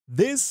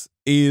This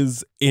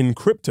is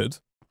Encrypted,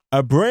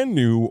 a brand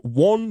new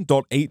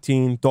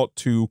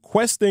 1.18.2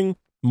 questing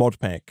mod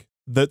pack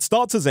that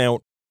starts us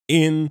out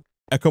in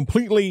a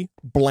completely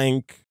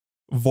blank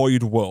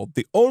void world.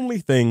 The only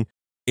thing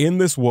in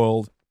this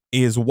world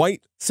is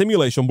white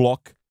simulation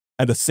block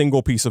and a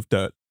single piece of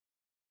dirt.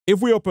 If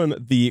we open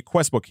the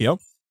quest book here,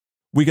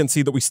 we can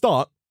see that we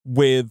start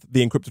with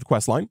the encrypted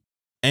quest line,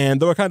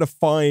 and there are kind of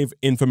 5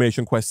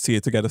 information quests here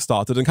to get us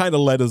started and kind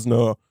of let us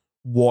know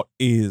what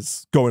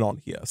is going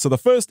on here. So the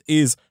first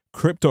is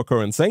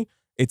cryptocurrency.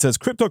 It says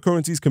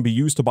cryptocurrencies can be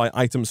used to buy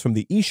items from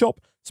the eShop.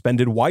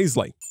 Spend it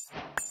wisely.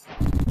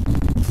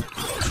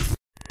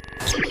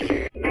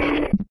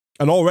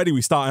 And already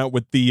we start out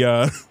with the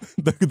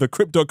the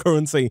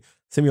cryptocurrency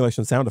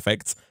simulation sound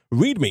effects.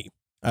 README.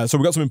 So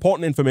we've got some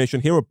important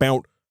information here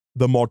about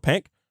the mod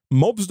pack.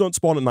 Mobs don't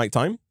spawn at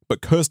nighttime,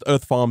 but cursed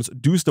earth farms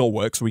do still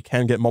work, so we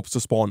can get mobs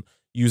to spawn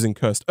using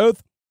cursed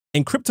earth.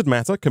 Encrypted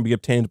matter can be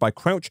obtained by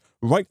crouch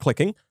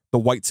right-clicking the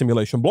white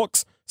simulation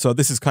blocks. So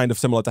this is kind of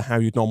similar to how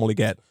you'd normally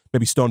get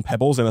maybe stone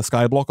pebbles in a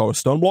sky block or a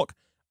stone block.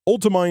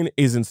 Ultimine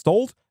is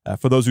installed.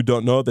 For those who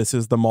don't know, this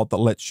is the mod that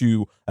lets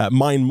you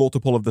mine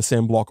multiple of the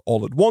same block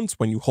all at once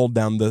when you hold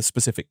down the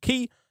specific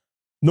key.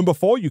 Number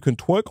 4, you can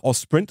twerk or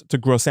sprint to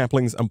grow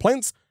saplings and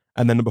plants.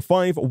 And then number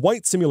 5,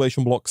 white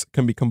simulation blocks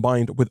can be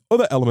combined with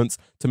other elements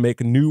to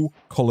make new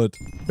colored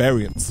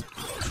variants.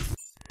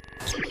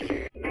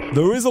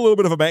 There is a little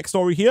bit of a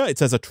backstory here. It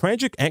says a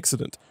tragic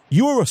accident.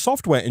 You are a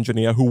software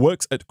engineer who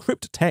works at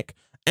Crypt-Tech.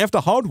 After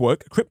hard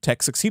work,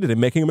 Crypt-Tech succeeded in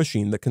making a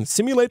machine that can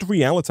simulate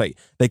reality.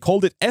 They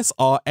called it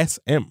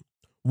SRSM.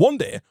 One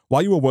day,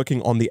 while you were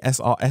working on the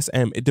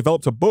SRSM, it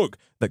developed a bug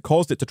that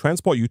caused it to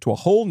transport you to a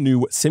whole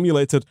new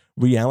simulated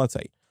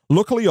reality.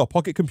 Luckily, your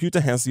pocket computer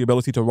has the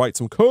ability to write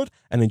some code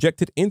and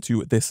inject it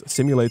into this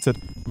simulated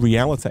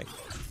reality.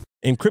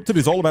 Encrypted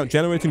is all about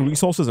generating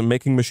resources and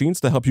making machines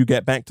to help you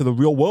get back to the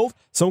real world.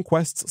 Some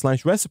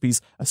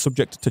quests/recipes are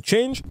subject to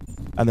change.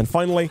 And then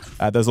finally,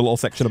 there's a little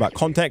section about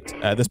contact.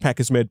 This pack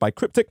is made by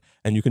Cryptic,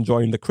 and you can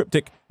join the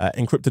Cryptic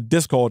Encrypted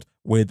Discord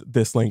with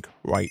this link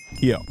right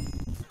here.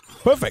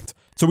 Perfect.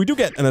 So we do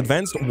get an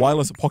advanced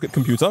wireless pocket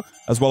computer,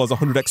 as well as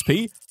 100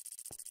 XP.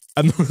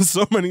 And there's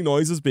so many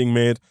noises being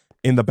made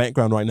in the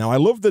background right now. I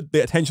love the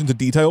attention to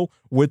detail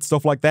with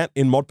stuff like that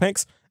in mod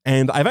packs,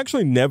 and I've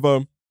actually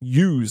never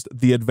used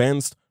the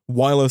advanced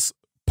wireless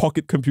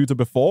pocket computer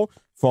before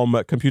from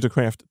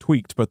Computercraft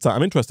Tweaked, but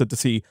I'm interested to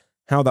see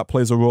how that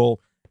plays a role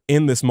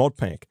in this mod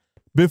pack.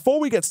 Before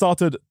we get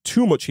started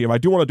too much here, I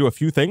do want to do a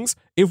few things.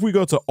 If we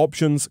go to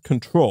Options,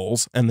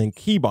 Controls, and then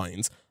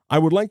Keybinds, I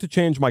would like to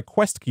change my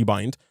quest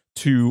keybind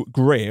to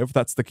Grave.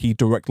 That's the key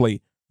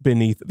directly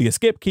beneath the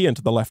escape key and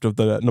to the left of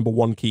the number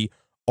 1 key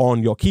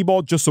on your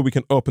keyboard, just so we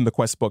can open the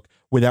quest book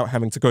without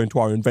having to go into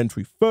our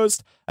inventory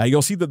first.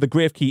 You'll see that the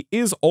Grave key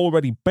is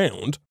already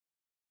bound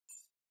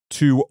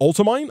to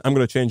Ultimine. I'm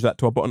going to change that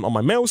to a button on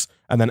my mouse,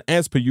 and then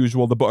as per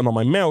usual, the button on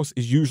my mouse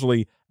is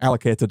usually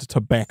allocated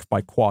to back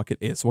by Quark it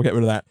is, so we'll get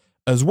rid of that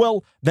as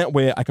well. That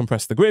way I can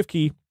press the Grave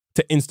key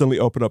to instantly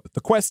open up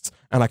the quests,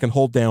 and I can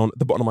hold down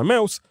the button on my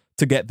mouse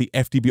to get the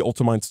FDB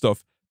Ultimine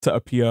stuff to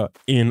appear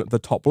in the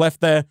top left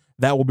there.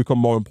 That will become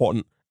more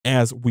important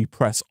as we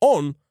press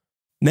on.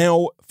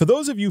 Now, for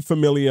those of you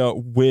familiar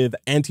with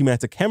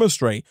antimatter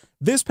chemistry,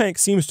 this pack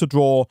seems to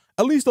draw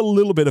at least a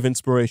little bit of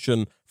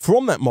inspiration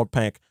from that mod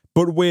pack,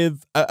 but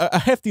with a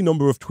hefty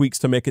number of tweaks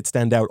to make it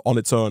stand out on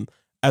its own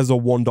as a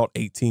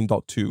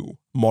 1.18.2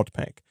 mod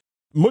pack.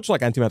 Much like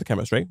antimatter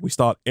chemistry, we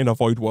start in a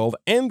void world,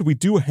 and we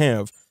do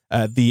have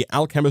the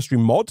alchemistry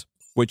mod,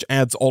 which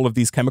adds all of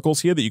these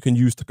chemicals here that you can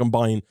use to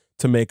combine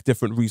to make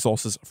different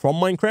resources from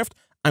Minecraft.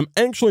 I'm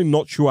actually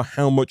not sure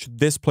how much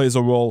this plays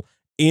a role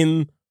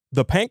in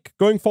the pack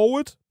going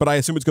forward, but I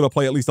assume it's going to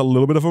play at least a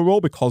little bit of a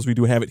role because we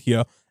do have it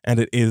here, and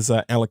it is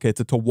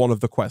allocated to one of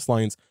the quest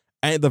lines.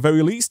 At the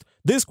very least,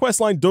 this quest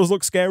line does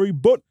look scary,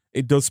 but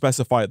it does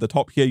specify at the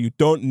top here you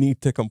don't need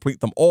to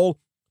complete them all.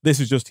 This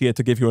is just here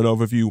to give you an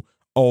overview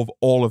of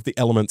all of the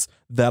elements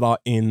that are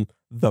in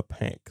the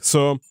pack.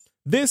 So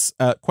this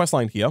quest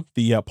line here,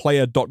 the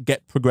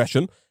player.get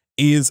progression,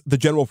 is the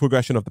general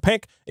progression of the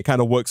pack. It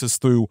kind of works us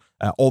through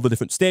all the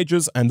different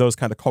stages, and those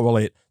kind of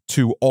correlate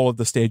to all of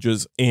the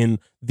stages in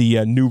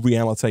the new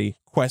reality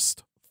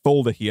quest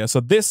folder here. So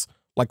this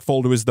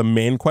folder is the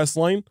main quest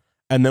line,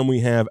 and then we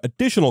have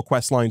additional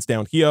quest lines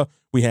down here.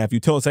 We have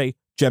utility,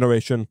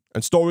 generation,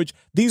 and storage.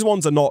 These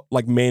ones are not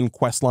main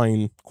quest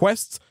line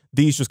quests.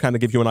 These just kind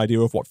of give you an idea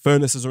of what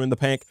furnaces are in the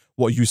pack,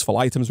 what useful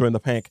items are in the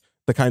pack,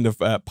 the kind of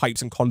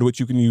pipes and conduits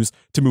you can use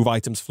to move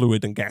items,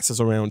 fluid, and gases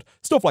around,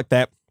 stuff like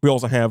that. We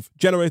also have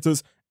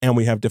generators, and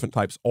we have different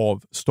types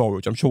of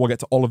storage. I'm sure we'll get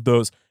to all of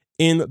those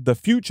in the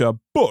future,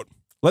 but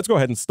let's go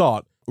ahead and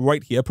start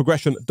right here,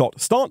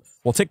 progression.start.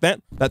 We'll take that.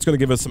 That's going to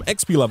give us some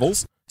XP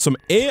levels, some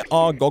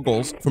AR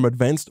goggles from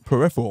advanced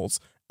peripherals,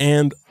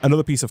 and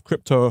another piece of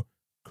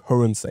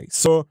cryptocurrency.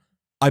 So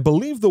I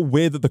believe the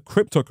way that the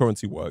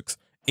cryptocurrency works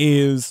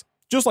is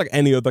just like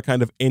any other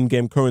kind of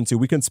in-game currency.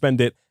 We can spend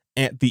it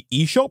at the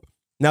eShop.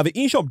 Now, the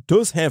eShop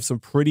does have some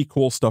pretty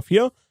cool stuff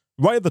here.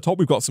 Right at the top,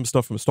 we've got some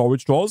stuff from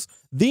storage drawers.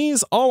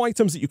 These are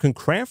items that you can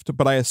craft,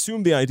 but I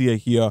assume the idea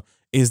here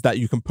is that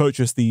you can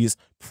purchase these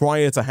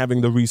prior to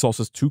having the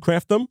resources to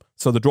craft them.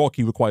 So the drawer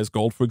key requires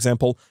gold, for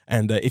example,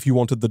 and if you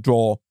wanted the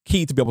drawer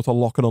key to be able to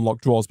lock and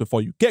unlock drawers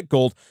before you get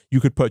gold,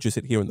 you could purchase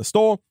it here in the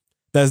store.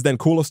 There's then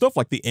cooler stuff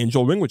like the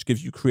Angel Ring, which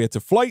gives you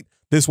creative flight.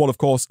 This one, of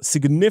course,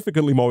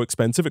 significantly more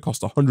expensive. It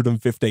costs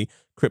 150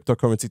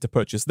 cryptocurrency to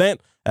purchase that.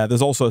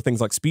 There's also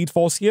things like Speed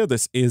Force here.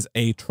 This is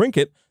a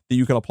trinket that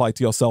you can apply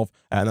to yourself,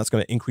 and that's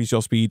going to increase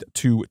your speed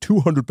to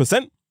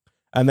 200%.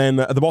 And then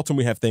at the bottom,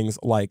 we have things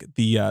like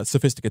the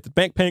sophisticated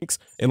backpacks.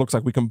 It looks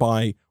like we can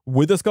buy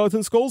wither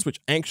skeleton skulls,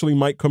 which actually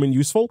might come in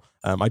useful.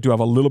 I do have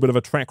a little bit of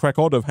a track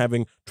record of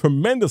having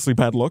tremendously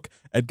bad luck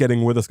at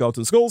getting wither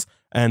skeleton skulls.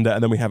 And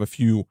then we have a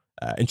few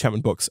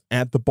enchantment books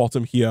at the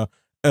bottom here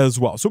as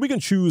well. So we can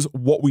choose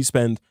what we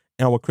spend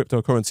our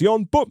cryptocurrency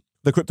on, but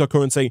the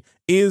cryptocurrency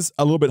is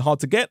a little bit hard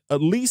to get,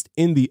 at least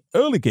in the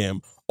early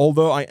game,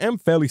 although I am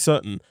fairly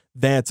certain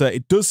that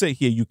it does say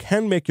here you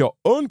can make your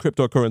own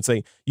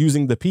cryptocurrency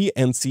using the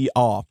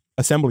PNCR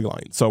assembly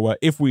line. So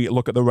if we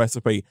look at the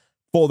recipe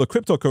for the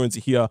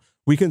cryptocurrency here,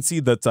 we can see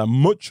that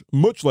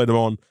much later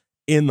on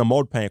in the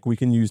mod pack, we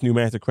can use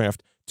Pneumaticraft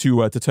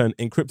to turn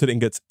encrypted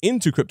ingots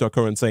into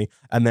cryptocurrency,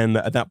 and then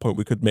at that point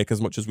we could make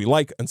as much as we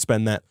like and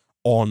spend that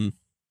on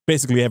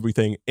basically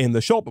everything in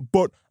the shop,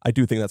 but I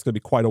do think that's going to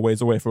be quite a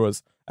ways away for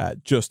us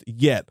just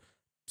yet.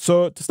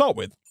 So to start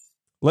with,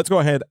 let's go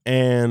ahead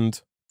and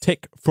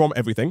tick from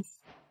everything.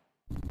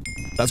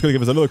 That's going to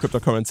give us another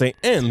cryptocurrency,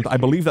 and I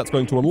believe that's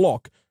going to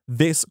unlock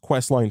this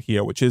quest line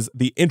here, which is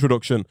the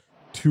introduction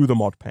to the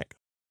mod pack.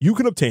 You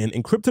can obtain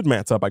encrypted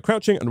matter by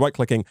crouching and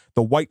right-clicking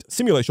the white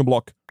simulation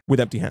block with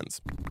empty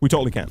hands. We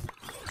totally can.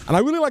 And I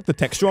really like the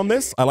texture on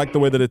this. I like the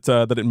way that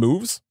it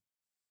moves.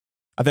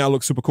 I think that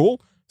looks super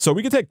cool. So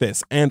we can take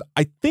this, and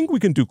I think we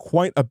can do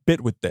quite a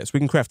bit with this. We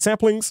can craft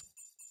saplings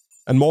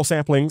and more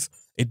saplings.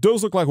 It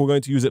does look like we're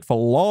going to use it for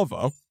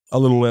lava a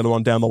little later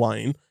on down the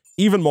line.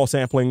 Even more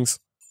saplings,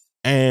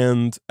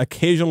 and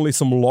occasionally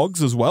some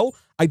logs as well.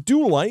 I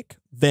do like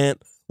that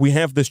we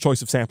have this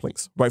choice of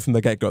saplings right from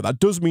the get-go. That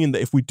does mean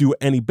that if we do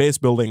any base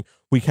building,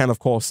 we can, of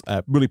course,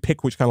 really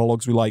pick which kind of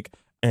logs we like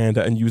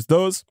and use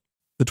those.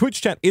 The Twitch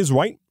chat is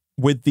right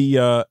with the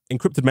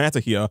encrypted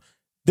matter here.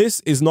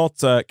 This is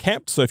not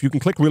capped, so if you can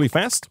click really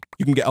fast,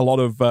 you can get a lot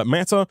of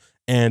matter,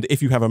 and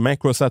if you have a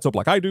macro setup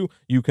like I do,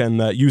 you can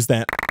use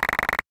that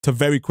to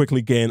very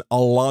quickly gain a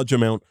large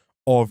amount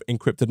of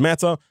encrypted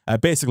matter.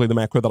 Basically, the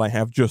macro that I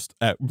have just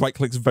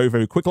right-clicks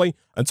very quickly,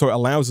 and so it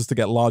allows us to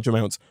get large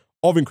amounts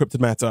of encrypted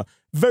matter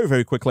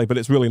very quickly, but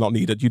it's really not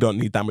needed. You don't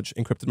need that much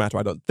encrypted matter,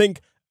 I don't think,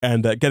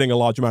 and getting a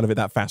large amount of it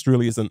that fast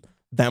really isn't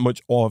that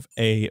much of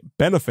a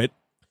benefit.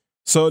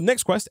 So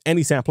next quest,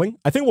 any sapling.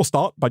 I think we'll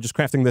start by just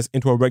crafting this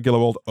into a regular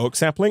old oak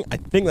sapling. I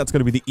think that's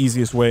going to be the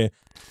easiest way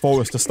for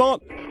us to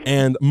start.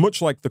 And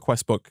much like the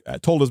quest book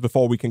told us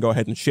before, we can go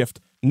ahead and shift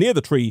near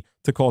the tree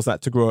to cause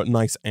that to grow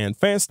nice and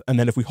fast. And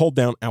then if we hold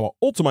down our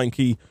ultimine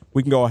key,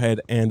 we can go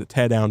ahead and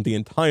tear down the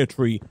entire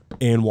tree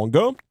in one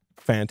go.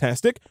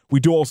 Fantastic. We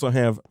do also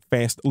have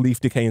fast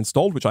leaf decay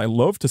installed, which I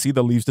love to see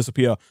the leaves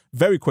disappear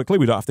very quickly.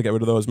 We don't have to get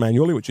rid of those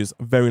manually, which is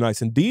very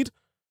nice indeed.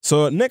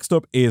 So next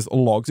up is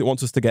logs. It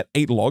wants us to get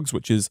 8 logs,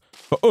 which is,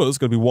 for us,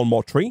 going to be one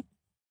more tree.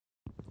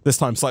 This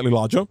time slightly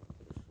larger.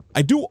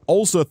 I do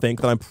also think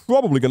that I'm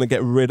probably going to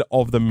get rid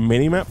of the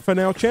minimap for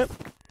now, chat.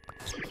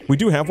 We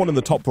do have one in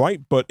the top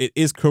right, but it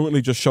is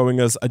currently just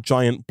showing us a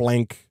giant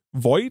blank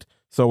void.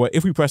 So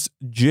if we press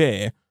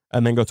J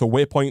and then go to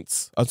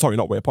waypoints, sorry,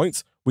 not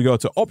waypoints, we go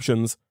to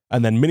options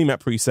and then minimap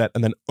preset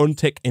and then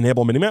untick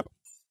enable minimap.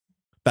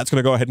 That's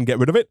going to go ahead and get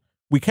rid of it.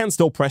 We can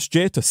still press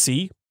J to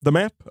see the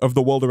map of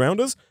the world around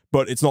us,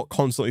 but it's not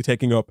constantly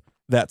taking up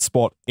that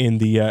spot in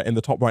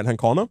the top right-hand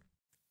corner.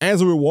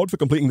 As a reward for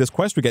completing this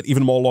quest, we get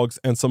even more logs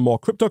and some more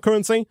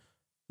cryptocurrency.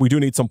 We do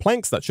need some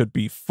planks. That should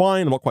be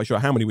fine. I'm not quite sure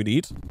how many we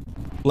need.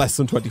 Less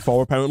than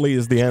 24, apparently,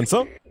 is the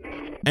answer.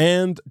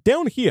 And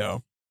down here,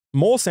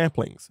 more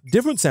saplings.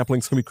 Different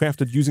saplings can be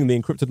crafted using the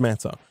encrypted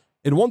matter.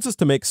 It wants us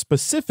to make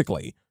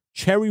specifically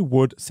cherry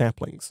wood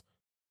saplings.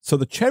 So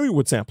the cherry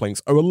wood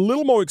saplings are a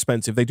little more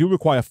expensive. They do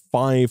require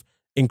 5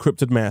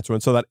 encrypted matter,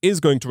 and so that is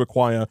going to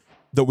require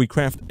that we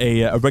craft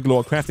a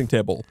regular crafting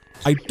table.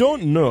 I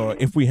don't know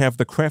if we have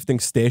the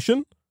crafting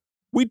station.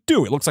 We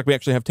do. It looks like we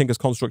actually have Tinker's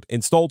Construct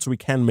installed, so we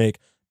can make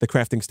the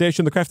crafting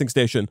station. The crafting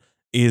station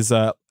is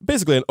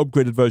basically an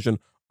upgraded version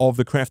of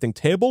the crafting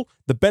table.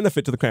 The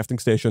benefit to the crafting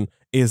station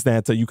is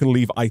that you can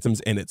leave items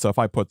in it. So if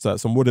I put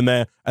some wood in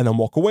there and then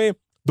walk away,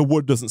 the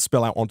wood doesn't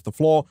spill out onto the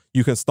floor.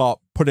 You can start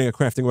putting a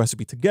crafting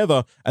recipe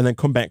together and then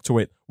come back to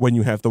it when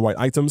you have the right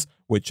items,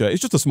 which is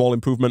just a small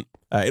improvement.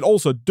 It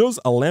also does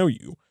allow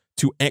you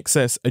to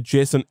access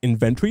adjacent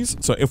inventories.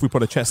 So if we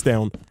put a chest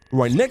down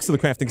right next to the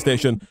crafting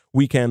station,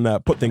 we can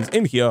put things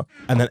in here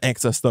and then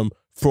access them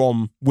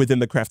from within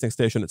the crafting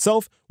station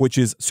itself, which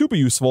is super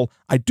useful.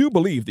 I do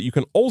believe that you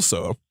can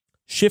also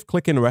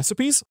shift-click in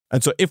recipes.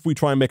 And so if we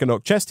try and make an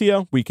oak chest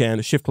here, we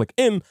can shift-click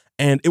in,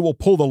 and it will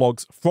pull the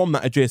logs from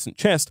that adjacent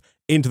chest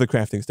into the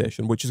crafting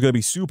station, which is going to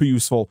be super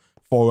useful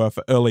for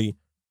early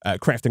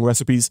crafting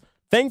recipes.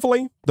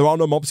 Thankfully, there are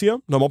no mobs here,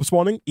 no mob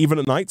spawning, even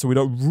at night, so we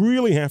don't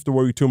really have to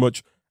worry too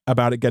much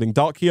about it getting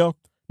dark here.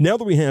 Now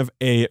that we have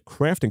a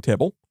crafting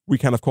table, we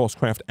can, of course,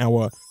 craft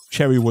our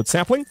cherry wood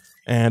sapling,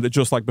 and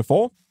just like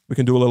before, we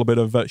can do a little bit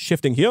of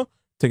shifting here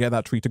to get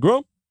that tree to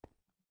grow.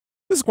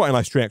 This is quite a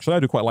nice tree, actually. I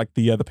do quite like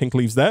the pink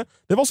leaves there.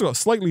 They've also got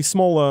slightly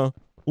smaller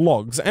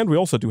logs, and we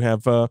also do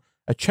have a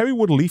cherry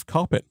wood leaf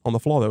carpet on the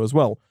floor there as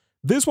well.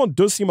 This one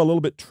does seem a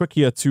little bit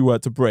trickier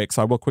to break,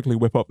 so I will quickly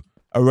whip up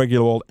a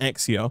regular old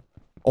axe here.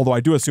 Although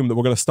I do assume that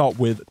we're going to start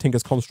with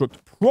Tinker's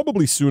Construct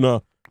probably sooner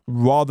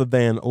rather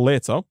than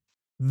later.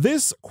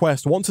 This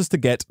quest wants us to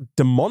get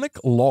demonic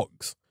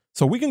logs.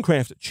 So we can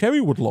craft cherry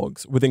wood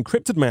logs with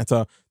encrypted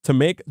matter to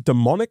make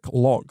demonic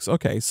logs.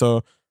 Okay,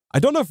 so I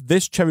don't know if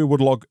this cherry wood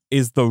log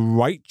is the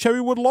right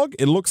cherry wood log.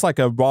 It looks like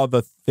a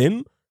rather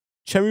thin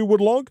cherry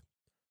wood log.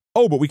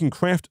 Oh, but we can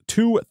craft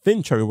 2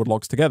 thin cherry wood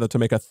logs together to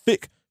make a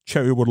thick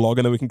cherry wood log,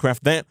 and then we can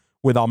craft that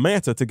with our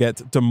matter to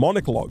get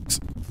demonic logs.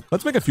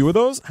 Let's make a few of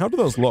those. How do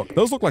those look?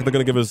 Those look like they're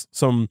going to give us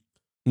some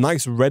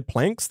nice red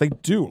planks. They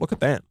do. Look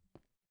at that.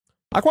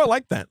 I quite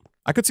like that.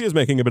 I could see us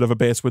making a bit of a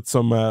base with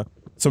some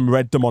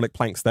red demonic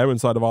planks there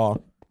inside of our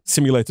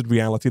simulated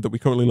reality that we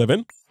currently live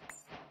in.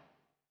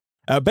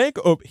 Back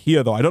up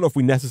here, though, I don't know if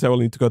we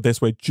necessarily need to go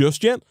this way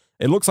just yet.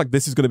 It looks like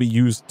this is going to be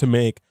used to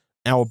make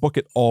our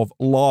bucket of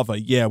lava.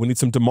 Yeah, we need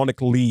some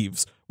demonic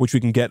leaves, which we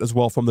can get as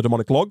well from the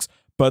demonic logs.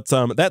 But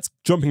that's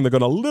jumping the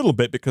gun a little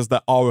bit because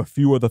there are a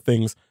few other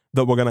things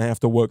that we're going to have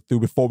to work through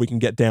before we can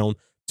get down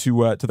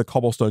to the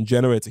cobblestone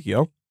generator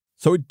here.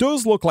 So it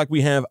does look like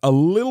we have a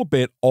little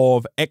bit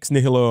of ex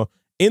nihilo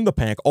in the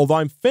pack, although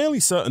I'm fairly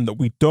certain that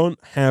we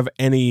don't have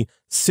any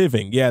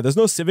sieving. Yeah, there's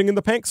no sieving in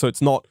the pack, so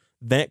it's not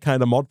that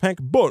kind of mod pack,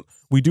 but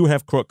we do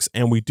have crooks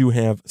and we do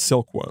have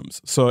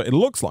silkworms. So it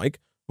looks like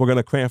we're going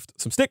to craft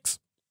some sticks,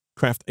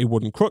 craft a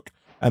wooden crook,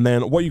 and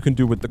then what you can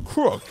do with the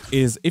crook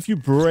is if you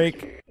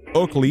break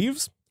oak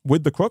leaves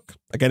with the crook,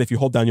 again, if you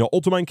hold down your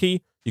ultimine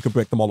key, you can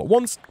break them all at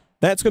once.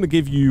 That's going to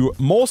give you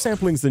more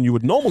saplings than you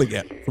would normally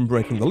get from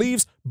breaking the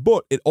leaves,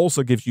 but it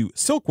also gives you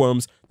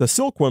silkworms. The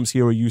silkworms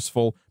here are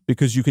useful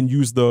because you can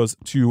use those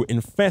to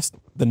infest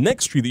the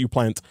next tree that you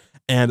plant,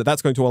 and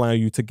that's going to allow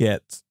you to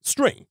get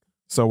string.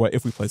 So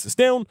if we place this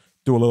down,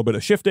 do a little bit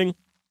of shifting,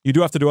 you do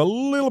have to do a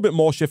little bit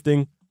more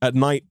shifting at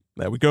night.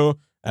 There we go.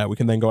 We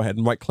can then go ahead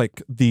and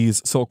right-click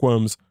these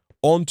silkworms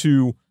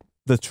onto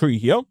the tree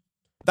here.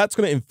 That's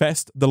going to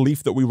infest the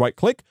leaf that we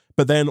right-click,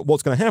 but then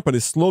what's going to happen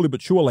is slowly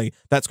but surely,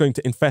 that's going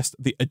to infest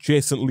the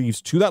adjacent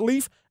leaves to that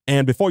leaf,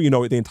 and before you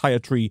know it, the entire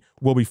tree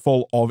will be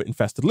full of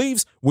infested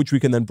leaves, which we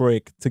can then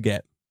break to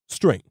get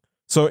string.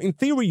 So in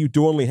theory, you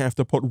do only have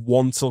to put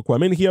 1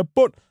 silkworm in here,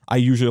 but I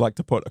usually like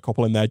to put a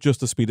couple in there just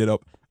to speed it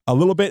up a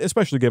little bit,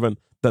 especially given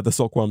that the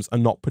silkworms are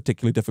not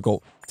particularly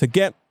difficult to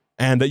get.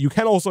 And you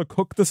can also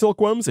cook the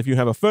silkworms if you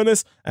have a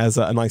furnace as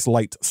a nice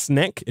light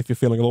snack if you're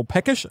feeling a little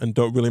peckish and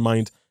don't really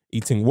mind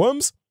eating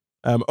worms.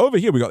 Over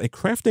here, we got a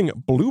crafting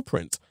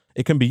blueprint.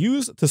 It can be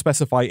used to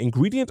specify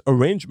ingredient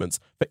arrangements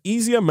for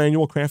easier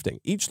manual crafting.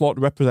 Each slot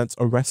represents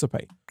a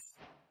recipe.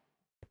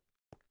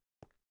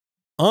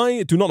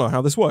 I do not know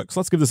how this works.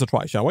 Let's give this a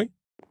try, shall we?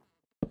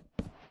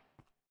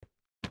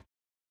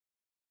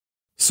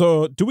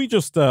 So do we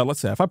just, let's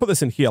say, if I put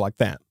this in here like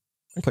that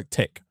and click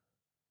tick,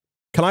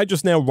 can I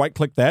just now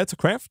right-click there to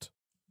craft?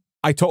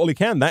 I totally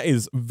can. That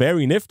is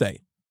very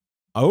nifty.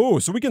 Oh,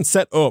 so we can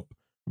set up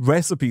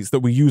recipes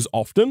that we use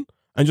often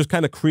and just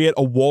kind of create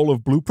a wall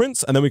of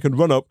blueprints, and then we can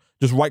run up,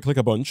 just right-click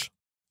a bunch,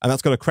 and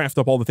that's going to craft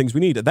up all the things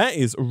we need. That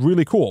is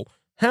really cool.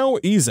 How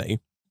easy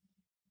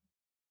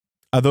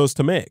are those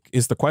to make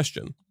is the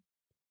question.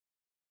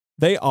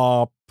 They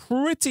are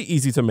pretty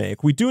easy to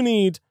make. We do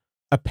need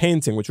a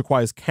painting, which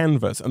requires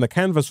canvas, and the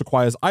canvas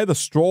requires either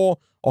straw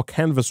or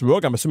canvas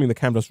rug. I'm assuming the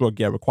canvas rug,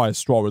 yeah, requires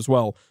straw as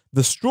well.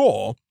 The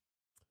straw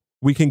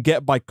we can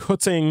get by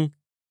cutting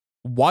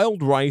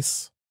wild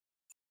rice.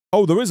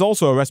 Oh, there is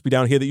also a recipe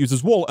down here that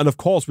uses wool, and of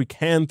course we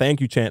can, thank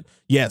you, chat.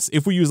 Yes,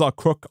 if we use our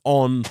crook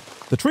on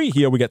the tree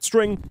here, we get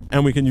string,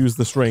 and we can use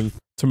the string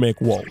to make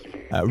wool.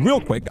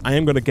 Real quick, I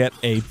am going to get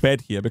a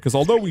bed here, because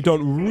although we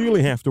don't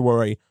really have to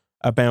worry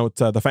about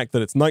the fact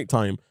that it's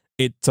nighttime,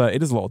 it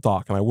is a little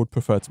dark, and I would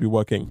prefer to be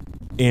working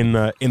in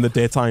the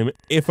daytime,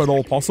 if at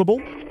all possible.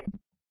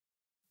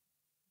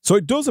 So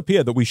it does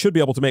appear that we should be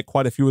able to make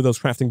quite a few of those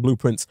crafting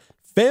blueprints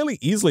fairly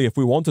easily if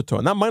we wanted to,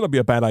 and that might not be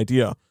a bad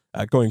idea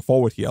going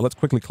forward here. Let's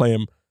quickly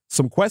claim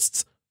some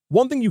quests.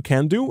 One thing you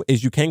can do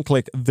is you can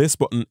click this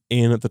button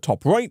in the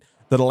top right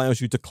that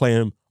allows you to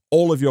claim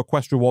all of your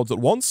quest rewards at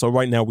once. So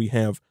right now we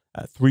have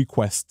 3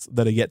 quests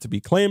that are yet to be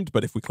claimed,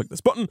 but if we click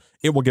this button,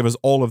 it will give us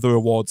all of the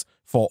rewards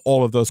for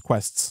all of those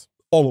quests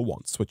all at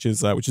once, which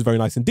is very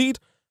nice indeed.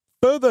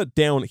 Further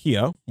down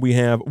here, we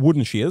have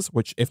wooden shears,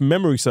 which, if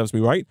memory serves me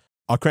right,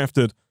 are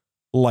crafted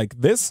like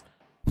this.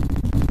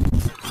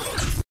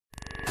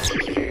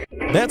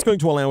 That's going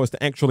to allow us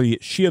to actually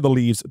shear the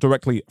leaves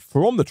directly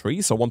from the tree.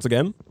 So once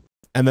again,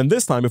 and then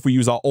this time, if we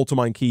use our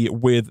ultimine key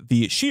with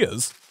the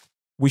shears,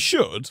 we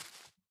should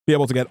be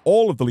able to get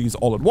all of the leaves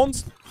all at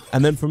once.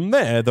 And then from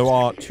there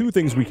are two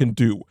things we can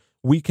do.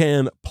 We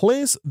can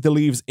place the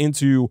leaves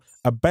into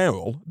a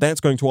barrel.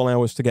 That's going to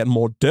allow us to get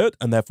more dirt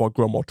and therefore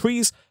grow more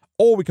trees.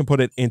 Or we can put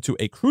it into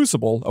a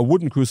crucible, a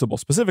wooden crucible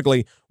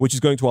specifically, which is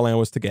going to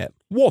allow us to get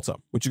water,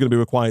 which is going to be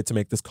required to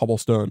make this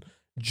cobblestone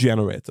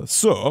generator.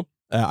 So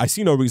I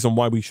see no reason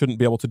why we shouldn't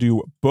be able to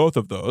do both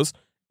of those.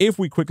 If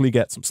we quickly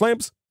get some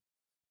slabs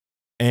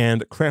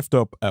and craft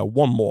up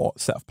one more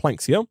set of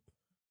planks here,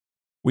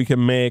 we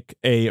can make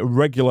a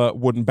regular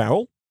wooden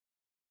barrel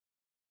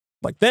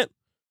like that.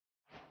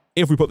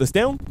 If we put this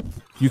down,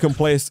 you can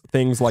place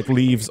things like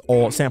leaves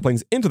or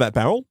saplings into that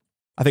barrel.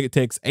 I think it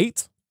takes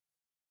 8.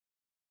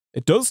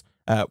 It does.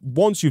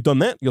 Once you've done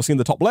that, you'll see in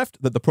the top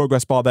left that the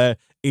progress bar there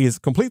is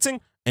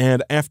completing.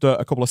 And after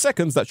a couple of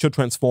seconds, that should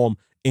transform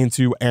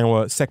into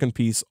our second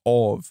piece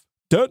of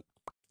dirt.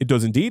 It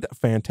does indeed.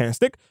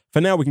 Fantastic.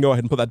 For now, we can go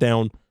ahead and put that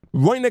down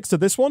right next to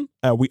this one.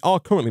 We are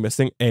currently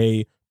missing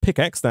a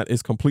pickaxe. That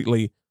is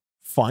completely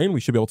fine. We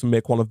should be able to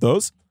make one of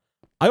those.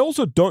 I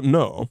also don't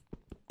know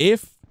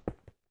if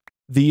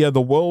the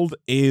world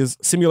is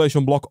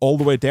simulation block all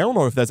the way down,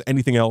 or if there's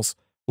anything else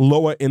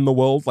lower in the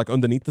world, like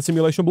underneath the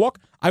simulation block.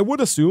 I would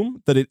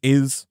assume that it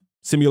is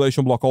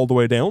simulation block all the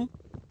way down.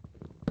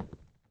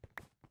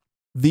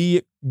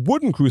 The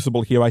wooden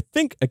crucible here, I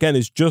think, again,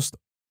 is just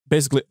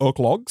basically oak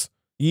logs.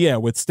 Yeah,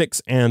 with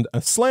sticks and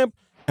a slab.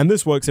 And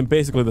this works in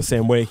basically the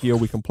same way here.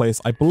 We can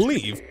place, I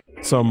believe,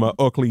 some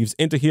oak leaves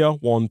into here.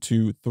 1,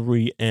 2,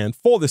 3, and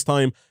 4 this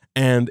time.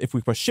 And if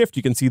we press shift,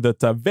 you can see that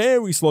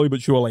very slowly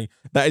but surely,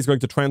 that is going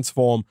to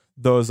transform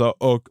those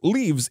oak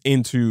leaves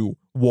into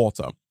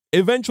water.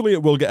 Eventually,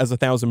 it will get as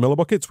 1,000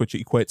 millibuckets, which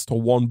equates to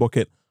 1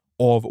 bucket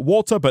of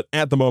water. But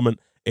at the moment,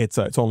 it's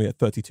only at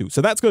 32.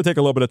 So that's going to take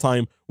a little bit of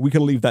time. We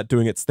can leave that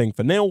doing its thing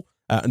for now.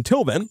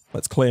 Until then,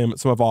 let's claim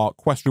some of our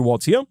quest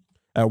rewards here.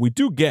 We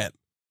do get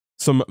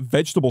some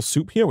vegetable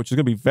soup here, which is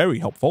going to be very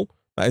helpful.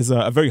 That is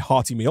a very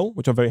hearty meal,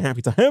 which I'm very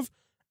happy to have.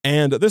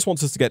 And this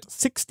wants us to get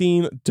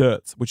 16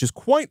 dirt, which is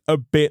quite a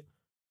bit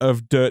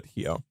of dirt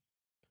here.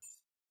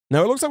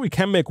 Now, it looks like we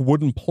can make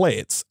wooden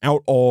plates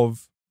out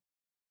of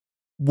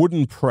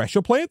wooden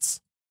pressure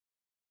plates.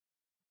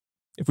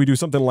 If we do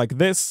something like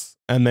this,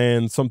 and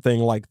then something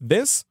like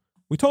this,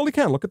 we totally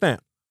can. Look at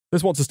that.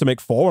 This wants us to make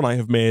 4, and I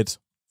have made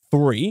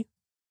 3.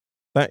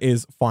 That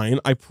is fine.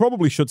 I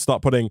probably should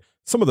start putting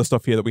some of the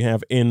stuff here that we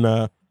have in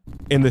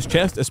this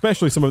chest,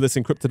 especially some of this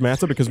encrypted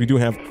matter, because we do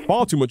have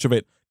far too much of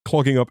it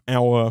clogging up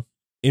our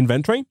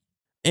inventory.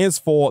 As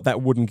for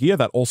that wooden gear,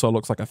 that also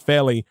looks like a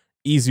fairly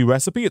easy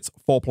recipe. It's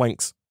 4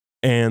 planks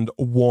and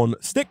 1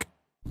 stick.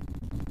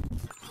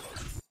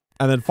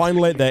 And then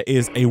finally, there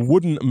is a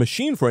wooden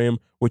machine frame,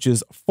 which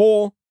is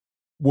 4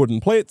 wooden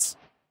plates,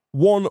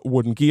 1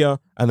 wooden gear,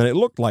 and then it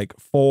looked like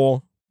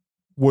 4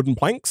 wooden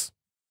planks.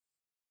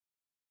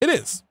 It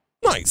is.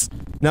 Nice.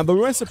 Now, the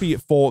recipe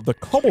for the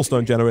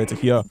cobblestone generator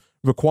here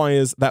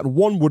requires that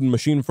 1 wooden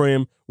machine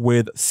frame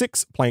with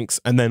 6 planks,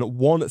 and then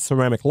 1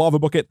 ceramic lava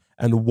bucket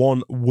and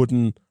 1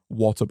 wooden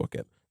water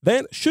bucket.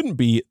 That shouldn't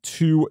be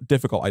too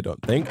difficult, I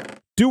don't think.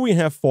 Do we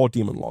have 4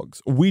 demon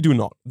logs? We do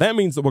not. That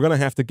means that we're going to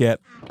have to get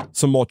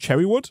some more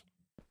cherry wood.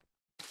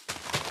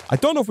 I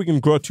don't know if we can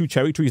grow 2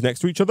 cherry trees next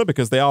to each other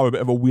because they are a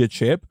bit of a weird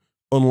shape,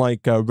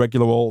 unlike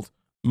regular old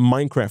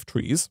Minecraft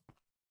trees.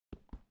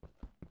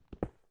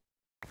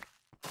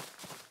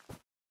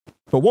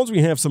 But once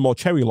we have some more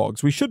cherry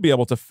logs, we should be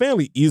able to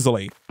fairly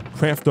easily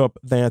craft up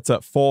that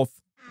 4th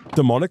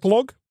demonic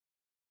log.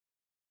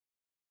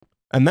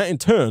 And that in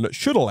turn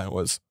should allow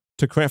us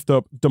to craft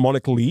up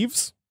demonic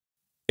leaves.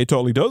 It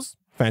totally does.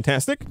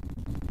 Fantastic.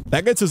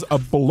 That gets us a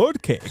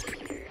blood cake,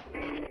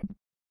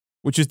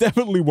 which is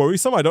definitely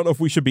worrisome. I don't know if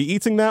we should be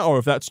eating that or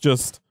if that's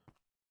just,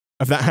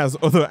 if that has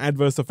other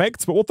adverse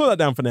effects, but we'll throw that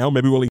down for now.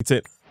 Maybe we'll eat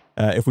it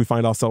if we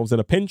find ourselves in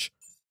a pinch.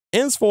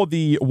 As for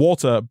the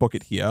water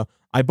bucket here,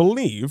 I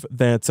believe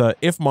that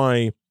if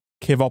my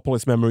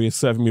Caveopolis memory is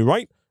serving me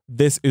right,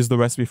 this is the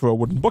recipe for a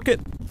wooden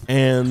bucket,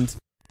 and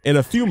in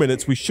a few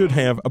minutes we should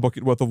have a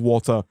bucket worth of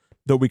water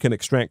that we can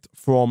extract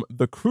from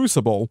the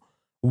crucible.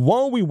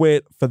 While we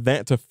wait for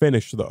that to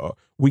finish, though,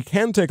 we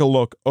can take a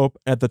look up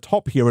at the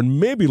top here and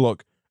maybe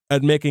look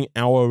at making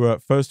our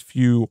first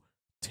few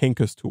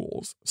Tinker's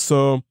tools.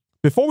 So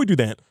before we do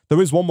that,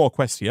 there is one more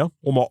quest here,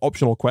 one more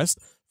optional quest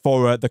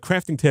for the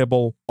crafting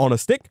table on a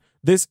stick.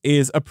 This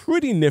is a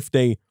pretty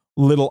nifty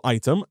little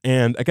item,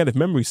 and again, if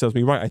memory serves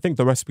me right, I think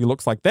the recipe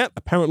looks like that.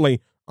 Apparently,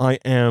 I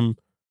am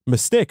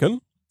mistaken.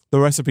 The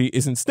recipe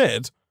is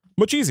instead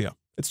much easier.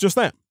 It's just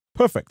that.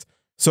 Perfect.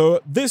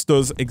 So this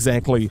does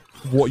exactly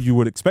what you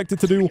would expect it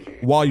to do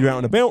while you're out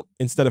and about.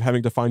 Instead of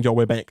having to find your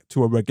way back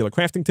to a regular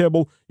crafting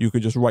table, you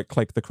can just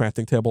right-click the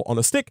crafting table on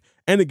a stick,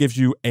 and it gives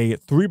you a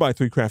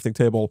 3x3 crafting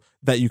table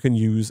that you can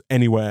use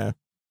anywhere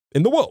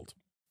in the world.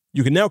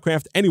 You can now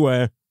craft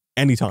anywhere,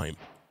 anytime.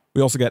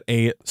 We also get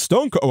a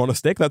stone cutter on a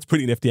stick. That's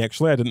pretty nifty,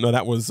 actually. I didn't know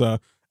that was a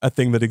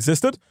thing that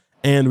existed.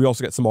 And we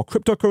also get some more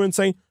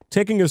cryptocurrency,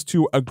 taking us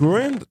to a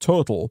grand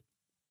total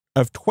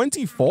of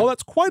 24.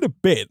 That's quite a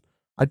bit.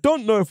 I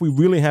don't know if we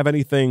really have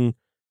anything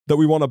that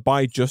we want to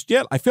buy just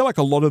yet. I feel like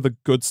a lot of the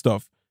good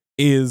stuff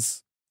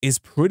is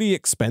pretty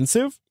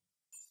expensive.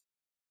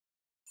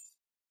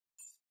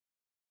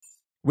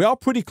 We are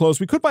pretty close.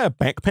 We could buy a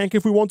backpack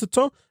if we wanted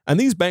to, and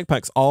these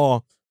backpacks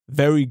are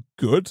very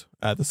good.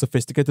 The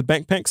sophisticated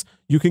backpacks.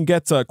 You can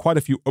get quite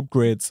a few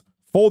upgrades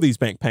for these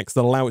backpacks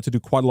that allow it to do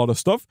quite a lot of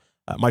stuff.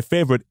 My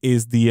favorite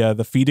is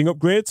the feeding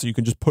upgrade, so you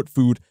can just put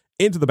food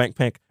into the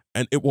backpack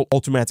and it will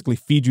automatically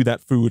feed you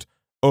that food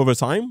over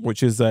time,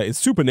 which is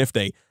super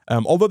nifty.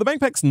 Although the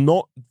backpack's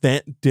not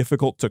that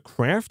difficult to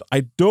craft,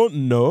 I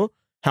don't know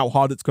how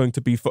hard it's going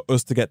to be for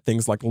us to get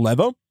things like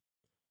leather,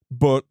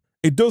 but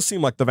it does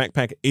seem like the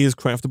backpack is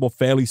craftable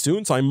fairly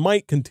soon, so I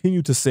might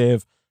continue to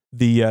save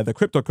the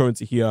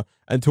cryptocurrency here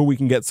until we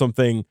can get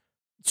something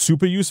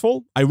super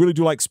useful. I really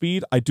do like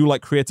speed. I do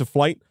like creative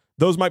flight.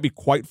 Those might be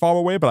quite far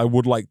away, but I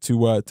would like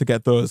to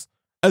get those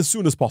as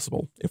soon as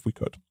possible if we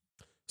could.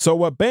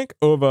 So back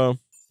over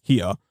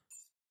here,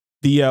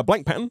 the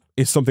blank pattern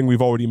is something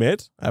we've already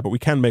made, but we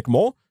can make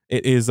more.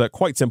 It is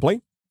quite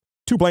simply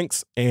 2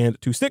 blanks and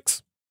 2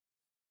 sticks,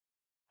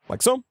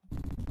 like so.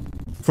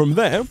 From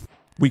there,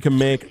 we can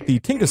make the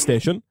tinker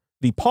station,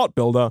 the part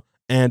builder,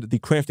 and the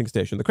crafting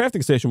station. The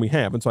crafting station we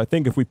have, and so I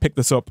think if we pick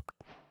this up,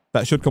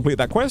 that should complete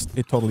that quest.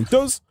 It totally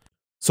does.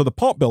 So the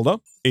part builder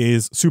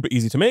is super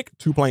easy to make,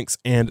 2 planks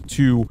and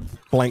 2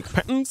 blank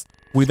patterns.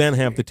 We then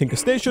have the tinker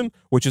station,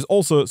 which is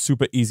also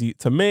super easy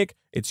to make.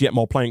 It's yet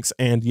more planks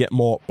and yet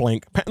more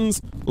blank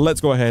patterns.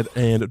 Let's go ahead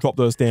and drop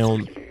those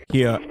down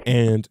here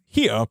and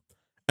here.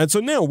 And so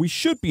now we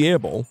should be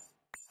able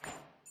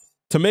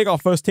to make our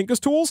first tinker's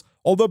tools,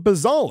 although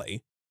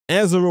bizarrely,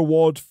 as a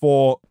reward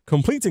for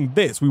completing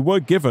this, we were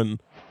given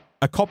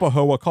a copper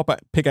hoe, a copper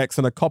pickaxe,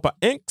 and a copper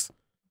axe.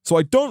 So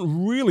I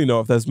don't really know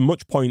if there's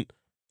much point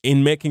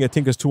in making a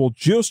tinker's tool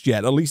just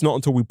yet, at least not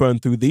until we burn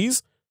through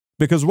these,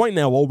 because right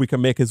now all we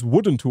can make is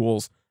wooden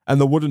tools,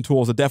 and the wooden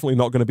tools are definitely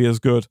not going to be as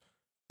good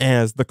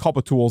as the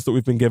copper tools that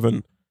we've been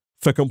given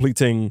for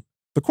completing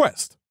the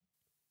quest.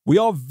 We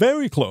are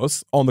very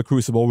close on the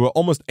crucible. We're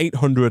almost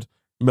 800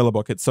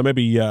 millibuckets, so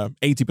maybe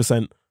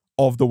 80%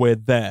 of the way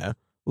there.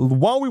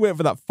 While we wait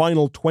for that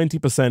final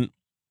 20%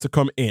 to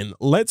come in,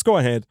 let's go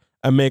ahead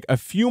and make a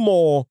few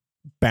more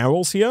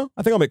barrels here.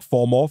 I think I'll make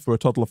 4 more for a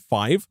total of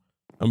 5.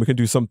 And we can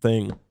do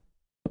something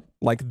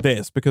like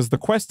this, because the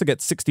quest to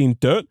get 16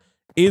 dirt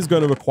is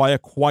going to require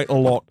quite a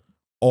lot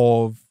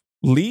of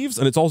leaves,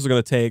 and it's also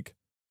going to take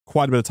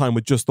quite a bit of time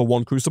with just the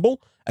 1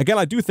 crucible. Again,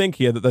 I do think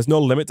here that there's no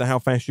limit to how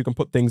fast you can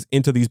put things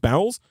into these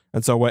barrels,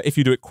 and so if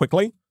you do it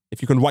quickly,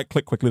 if you can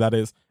right-click quickly, that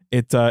is,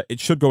 it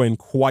should go in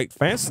quite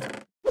fast.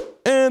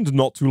 And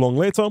not too long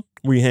later,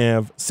 we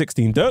have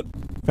 16 dirt.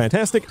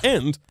 Fantastic.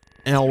 And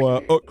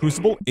our oak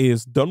crucible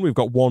is done. We've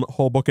got 1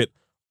 whole bucket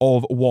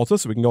of water,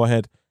 so we can go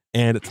ahead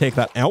and take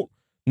that out.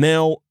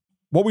 Now,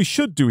 what we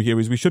should do here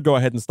is we should go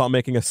ahead and start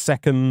making a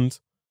second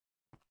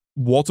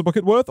water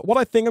bucket worth. What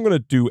I think I'm going to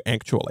do,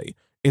 actually,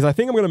 is I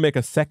think I'm going to make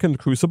a second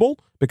crucible,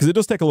 because it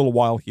does take a little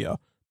while here.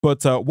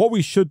 But what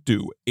we should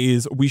do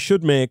is we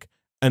should make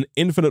an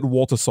infinite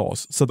water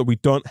source so that we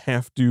don't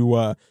have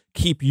to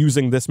keep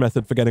using this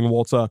method for getting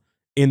water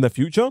in the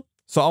future.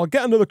 So I'll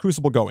get another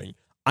crucible going.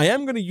 I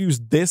am going to use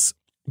this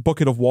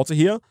bucket of water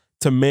here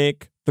to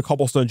make the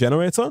cobblestone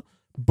generator,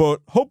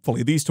 but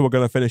hopefully these two are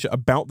going to finish at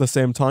about the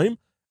same time.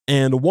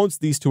 And once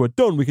these two are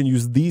done, we can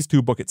use these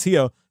 2 buckets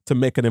here to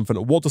make an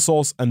infinite water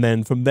source. And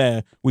then from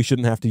there, we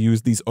shouldn't have to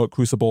use these oak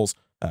crucibles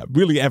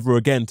really ever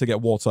again to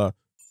get water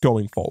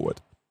going forward.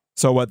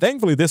 So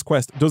thankfully, this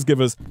quest does give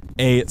us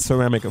a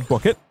ceramic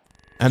bucket.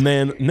 And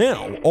then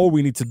now all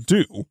we need to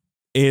do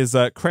is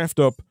craft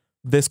up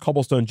this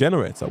cobblestone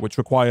generator, which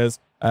requires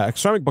a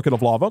ceramic bucket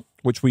of lava,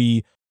 which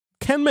we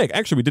can make.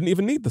 Actually, we didn't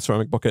even need the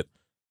ceramic bucket,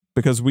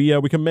 because we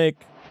can make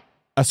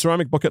a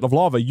ceramic bucket of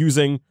lava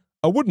using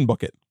a wooden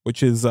bucket,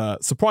 which is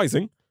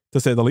surprising, to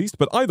say the least.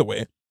 But either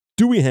way,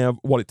 do we have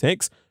what it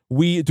takes?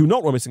 We do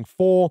not. We're missing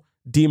 4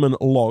 demon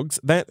logs.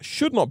 That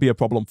should not be a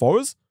problem for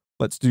us.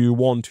 Let's do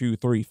 1, 2,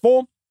 3,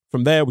 4.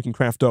 From there, we can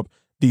craft up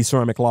the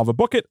ceramic lava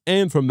bucket,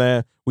 and from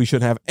there, we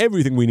should have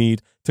everything we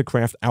need to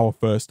craft our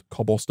first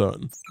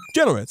cobblestone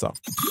generator.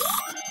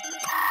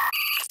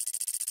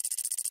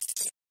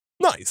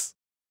 Nice.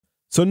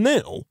 So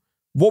now,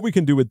 what we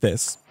can do with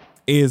this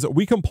is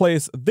we can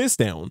place this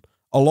down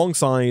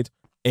alongside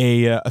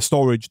a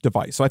storage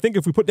device. So I think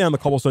if we put down the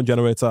cobblestone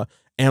generator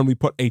and we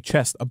put a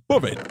chest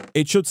above it,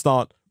 it should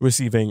start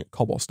receiving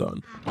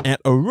cobblestone.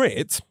 At a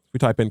rate, we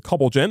type in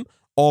cobblegen,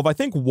 of I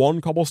think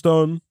 1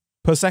 cobblestone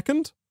per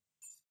second.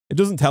 It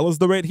doesn't tell us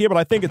the rate here, but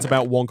I think it's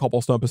about 1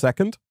 cobblestone per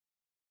second.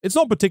 It's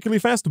not particularly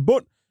fast,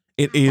 but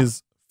it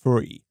is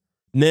free.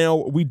 Now,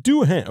 we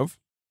do have,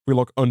 if we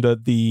look under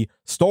the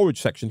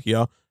storage section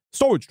here,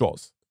 storage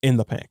drawers in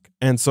the pack.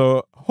 And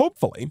so,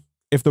 hopefully,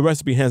 if the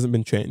recipe hasn't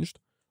been changed,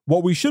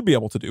 what we should be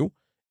able to do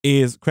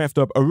is craft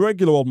up a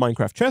regular old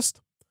Minecraft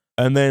chest,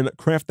 and then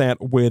craft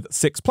that with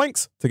 6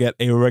 planks to get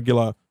a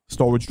regular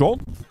storage drawer.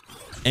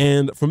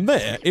 And from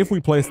there, if we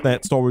place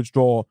that storage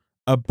drawer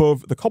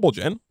above the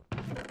cobblegen,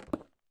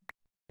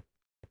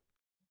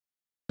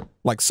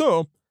 like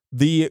so,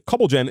 the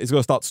cobblegen is going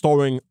to start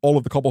storing all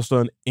of the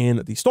cobblestone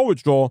in the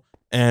storage drawer.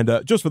 And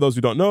just for those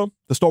who don't know,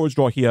 the storage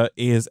drawer here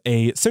is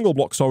a single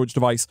block storage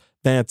device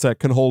that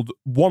can hold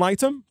one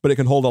item, but it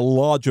can hold a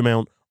large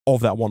amount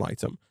of that one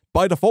item.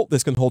 By default,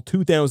 this can hold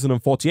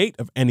 2048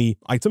 of any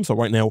item. So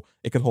right now,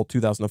 it can hold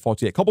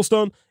 2048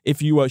 cobblestone.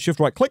 If you shift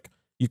right click,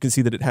 you can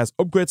see that it has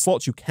upgrade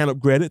slots. You can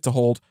upgrade it to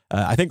hold,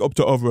 I think, up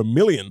to over 1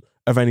 million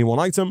of any one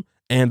item.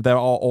 And there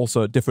are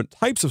also different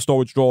types of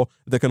storage drawer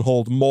that can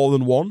hold more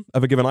than one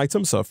of a given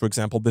item. So for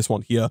example, this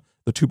one here,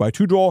 the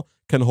 2x2 drawer,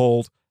 can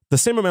hold the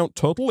same amount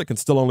total. It can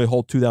still only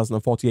hold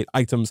 2048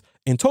 items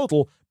in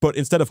total, but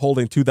instead of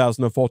holding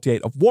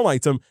 2048 of one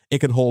item, it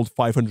can hold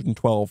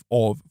 512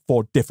 of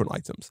 4 different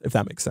items, if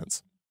that makes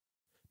sense.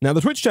 Now,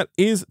 the Twitch chat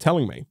is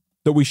telling me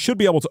that we should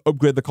be able to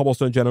upgrade the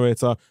cobblestone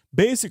generator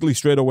basically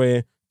straight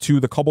away to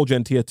the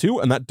cobblegen tier 2,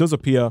 and that does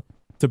appear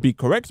to be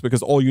correct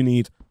because all you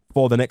need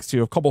for the next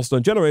tier of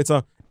cobblestone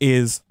generator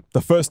is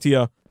the first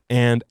tier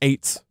and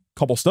 8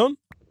 cobblestone.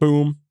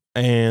 Boom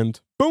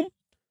and boom.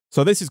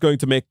 So this is going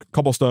to make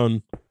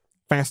cobblestone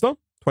faster,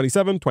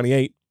 27,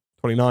 28,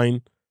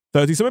 29,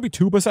 30, so maybe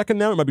 2 per second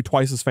now. It might be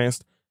twice as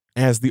fast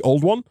as the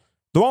old one.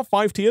 There are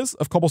 5 tiers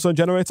of cobblestone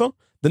generator.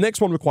 The next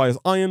one requires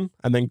iron,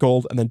 and then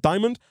gold, and then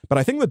diamond, but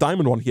I think the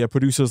diamond one here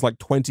produces like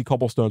 20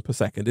 cobblestone per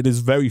second. It is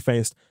very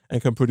fast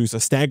and can produce a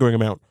staggering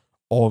amount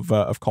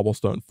of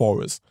cobblestone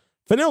for us.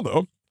 For now,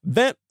 though,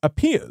 that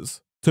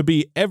appears to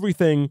be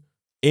everything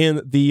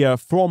in the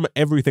From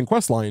Everything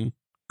questline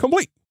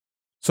complete.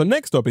 So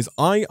next up is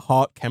I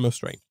Heart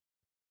Chemistry.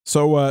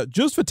 So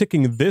just for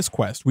ticking this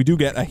quest, we do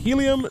get a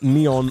helium,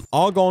 neon,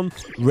 argon,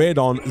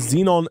 radon,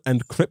 xenon,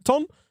 and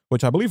krypton,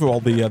 which I believe are all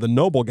the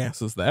noble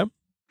gases there,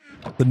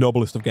 the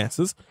noblest of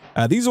gases.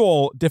 These are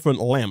all different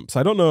lamps.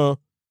 I don't know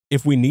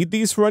if we need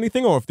these for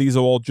anything or if these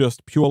are all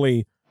just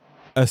purely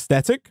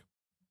aesthetic.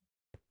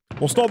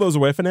 We'll store those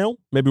away for now.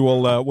 Maybe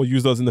we'll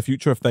use those in the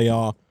future if they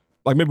are,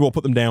 like maybe we'll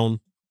put them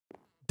down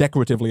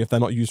decoratively if they're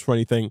not used for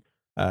anything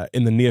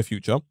in the near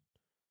future.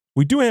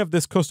 We do have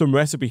this custom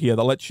recipe here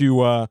that lets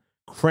you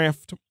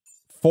craft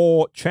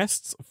 4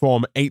 chests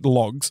from 8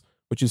 logs,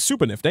 which is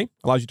super nifty.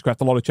 Allows you to craft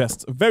a lot of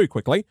chests very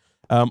quickly.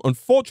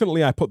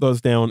 Unfortunately, I put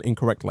those down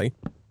incorrectly.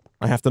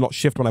 I have to not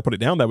shift when I put it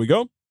down. There we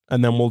go.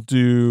 And then we'll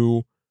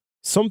do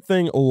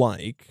something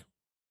like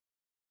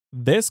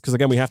this, because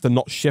again, we have to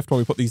not shift when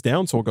we put these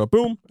down. So we'll go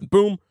boom and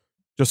boom,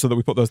 just so that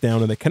we put those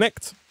down and they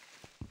connect.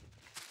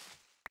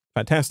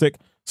 Fantastic.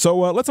 So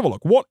let's have a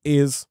look. What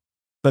is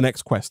the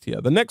next quest here?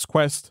 The next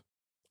quest,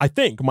 I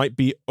think, might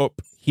be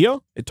up here.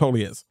 It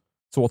totally is.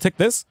 So we'll tick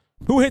this.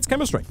 Who hates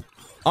chemistry?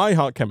 I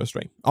heart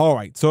chemistry. All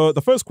right, so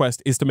the first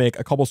quest is to make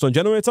a cobblestone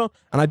generator,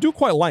 and I do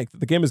quite like that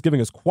the game is giving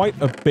us quite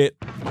a bit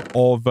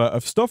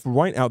of stuff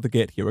right out the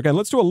gate here. Again,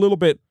 let's do a little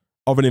bit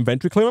of an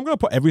inventory clean. I'm going to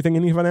put everything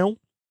in here for now,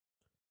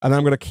 and then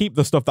I'm going to keep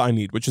the stuff that I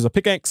need, which is a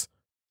pickaxe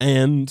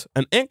and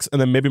an axe,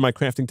 and then maybe my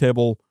crafting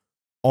table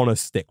on a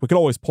stick. We can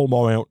always pull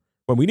more out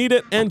when we need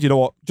it, and you know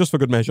what? Just for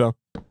good measure,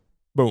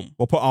 boom,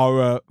 we'll put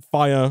our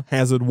fire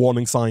hazard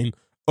warning sign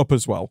up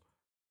as well.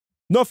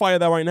 No fire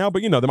there right now,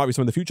 but you know, there might be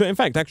some in the future. In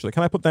fact, actually,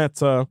 can I put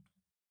that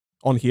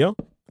on here?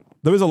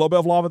 There is a little bit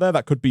of lava there.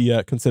 That could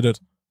be considered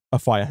a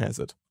fire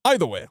hazard.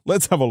 Either way,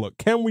 let's have a look.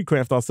 Can we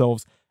craft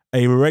ourselves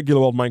a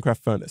regular old Minecraft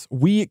furnace?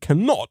 We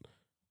cannot.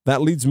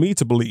 That leads me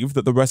to believe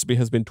that the recipe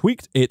has been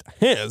tweaked. It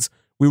has.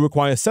 We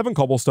require 7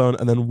 cobblestone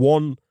and then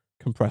 1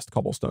 compressed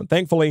cobblestone.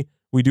 Thankfully,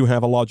 we do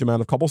have a large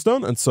amount of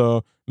cobblestone, and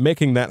so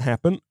making that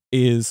happen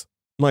is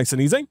nice and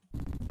easy.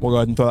 We'll go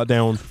ahead and throw that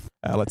down,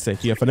 let's say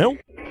here for now.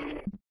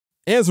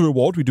 As a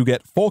reward, we do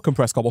get 4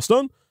 compressed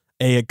cobblestone,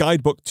 a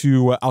guidebook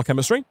to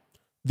alchemistry,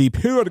 the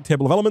periodic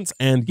table of elements,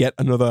 and yet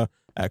another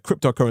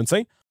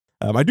cryptocurrency.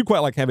 I do quite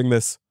like having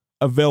this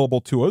available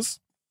to us.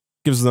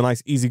 Gives us a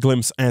nice, easy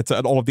glimpse at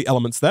all of the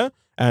elements there,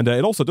 and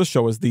it also does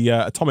show us the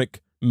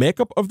atomic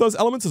makeup of those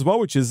elements as well,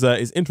 which is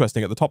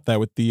interesting at the top there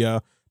with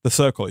the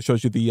circle. It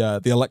shows you the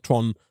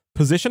electron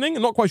positioning.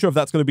 I'm not quite sure if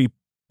that's going to be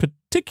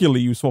particularly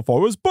useful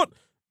for us, but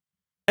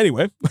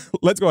anyway,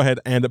 let's go ahead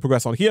and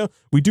progress on here.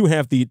 We do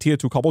have the tier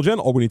 2 cobblegen.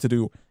 All we need to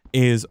do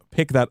is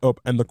pick that up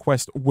and the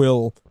quest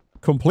will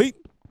complete.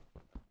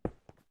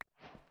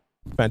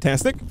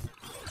 Fantastic.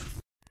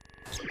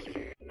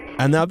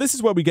 And now this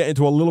is where we get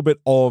into a little bit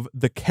of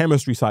the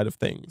chemistry side of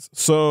things.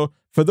 So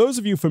for those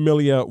of you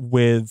familiar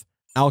with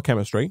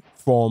alchemistry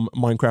from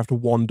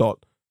Minecraft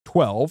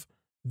 1.12,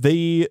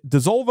 the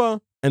dissolver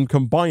and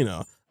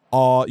combiner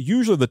are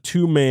usually the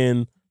 2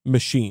 main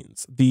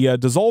machines. The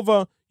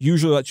dissolver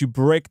usually lets you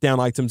break down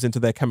items into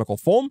their chemical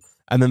form,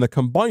 and then the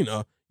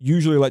combiner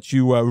usually lets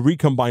you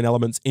recombine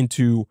elements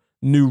into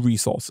new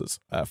resources.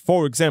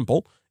 For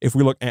example, if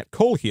we look at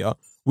coal here,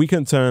 we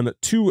can turn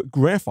 2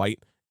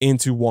 graphite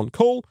into 1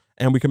 coal,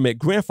 and we can make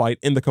graphite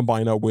in the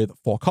combiner with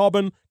 4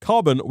 carbon.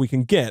 Carbon we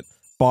can get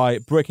by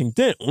breaking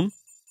down,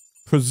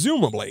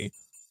 presumably,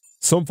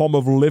 some form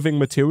of living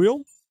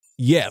material.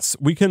 Yes,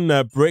 we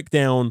can break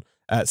down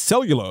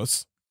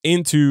cellulose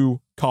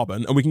into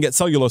carbon, and we can get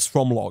cellulose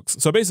from logs.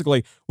 So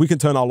basically, we can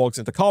turn our logs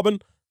into carbon,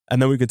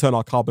 and then we can turn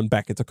our carbon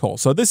back into coal.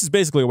 So this is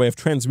basically a way of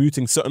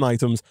transmuting certain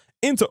items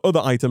into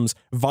other items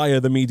via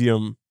the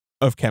medium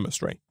of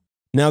chemistry.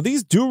 Now,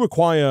 these do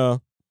require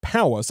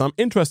power, so I'm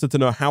interested to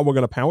know how we're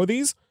going to power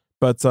these,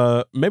 but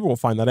maybe we'll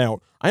find that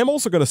out. I am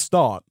also going to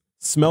start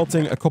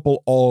smelting a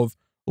couple of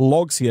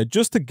logs here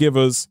just to give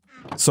us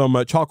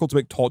some charcoal to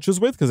make torches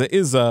with, because it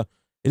is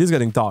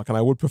getting dark, and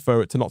I would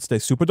prefer it to not stay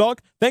super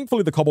dark.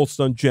 Thankfully, the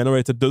cobblestone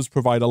generator does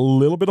provide a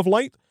little bit of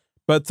light,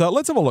 but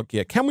let's have a look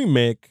here. Can we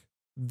make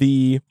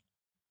the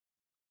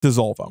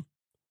dissolver?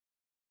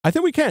 I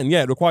think we can.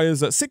 Yeah, it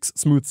requires 6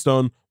 smooth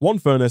stone, 1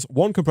 furnace,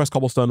 1 compressed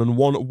cobblestone, and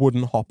 1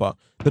 wooden hopper.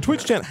 The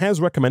Twitch chat has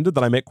recommended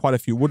that I make quite a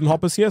few wooden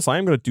hoppers here, so I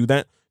am going to do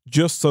that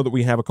just so that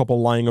we have a couple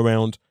lying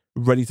around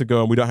ready to go,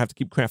 and we don't have to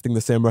keep crafting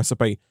the same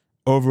recipe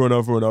over and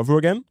over and over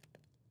again.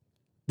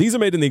 These are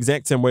made in the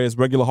exact same way as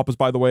regular hoppers,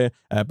 by the way,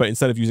 but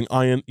instead of using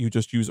iron, you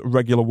just use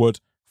regular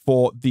wood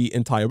for the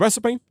entire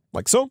recipe,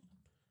 like so.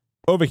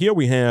 Over here,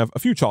 we have a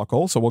few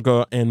charcoal, so we'll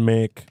go and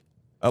make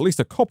at least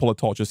a couple of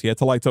torches here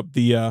to light up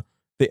the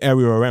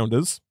area around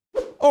us.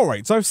 All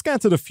right, so I've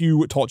scattered a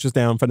few torches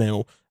down for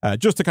now,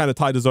 just to kind of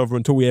tide us over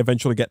until we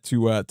eventually get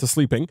to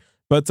sleeping.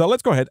 But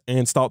let's go ahead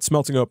and start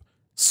smelting up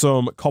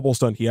some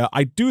cobblestone here.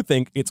 I do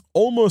think it's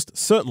almost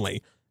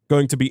certainly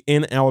going to be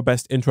in our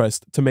best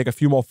interest to make a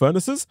few more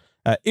furnaces.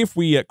 If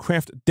we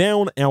craft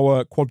down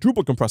our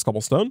quadruple compressed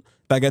cobblestone,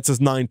 that gets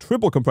us 9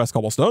 triple compressed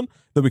cobblestone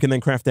that we can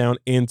then craft down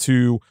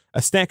into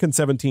a stack and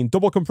 17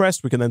 double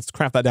compressed. We can then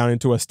craft that down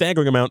into a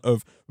staggering amount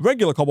of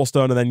regular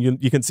cobblestone, and then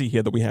you can see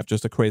here that we have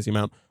just a crazy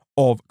amount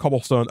of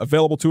cobblestone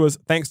available to us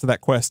thanks to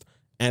that quest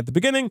at the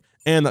beginning,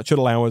 and that should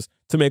allow us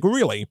to make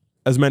really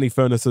as many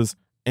furnaces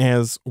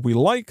as we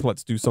like.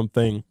 Let's do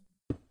something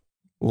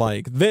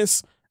like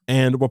this.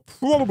 And we're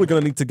probably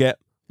going to need to get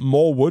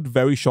more wood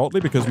very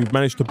shortly because we've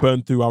managed to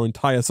burn through our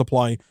entire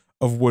supply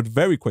of wood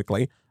very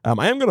quickly. I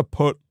am going to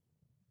put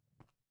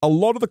a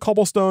lot of the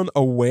cobblestone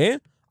away.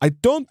 I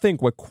don't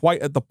think we're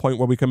quite at the point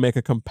where we can make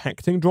a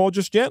compacting drawer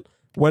just yet.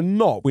 We're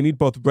not. We need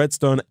both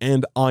redstone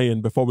and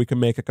iron before we can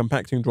make a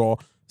compacting drawer.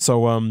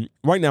 So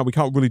right now we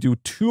can't really do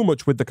too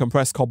much with the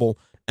compressed cobble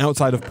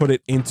outside of put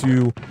it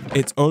into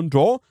its own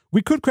drawer.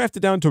 We could craft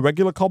it down to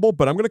regular cobble,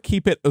 but I'm going to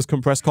keep it as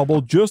compressed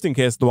cobble just in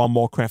case there are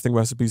more crafting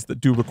recipes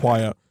that do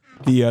require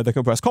the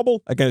compressed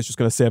cobble. Again, it's just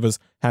going to save us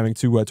having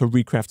to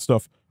recraft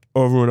stuff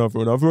over and over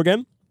and over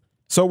again.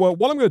 So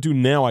what I'm going to do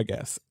now, I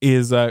guess,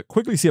 is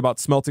quickly see about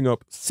smelting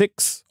up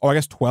 6, or I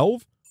guess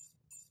 12.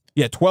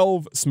 Yeah,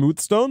 12 smooth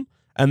stone.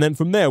 And then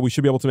from there, we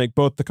should be able to make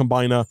both the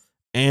combiner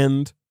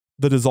and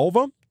the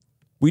dissolver.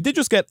 We did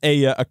just get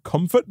a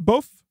comfort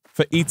buff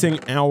for eating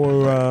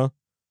our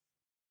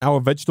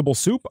vegetable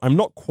soup. I'm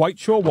not quite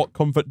sure what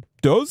comfort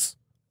does,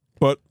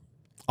 but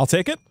I'll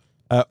take it.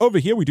 Over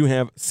here, we do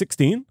have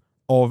 16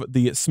 of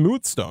the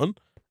smooth stone.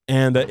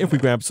 And if we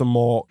grab some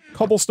more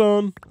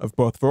cobblestone of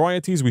both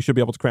varieties, we should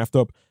be able to craft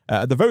up,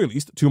 at the very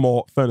least, 2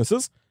 more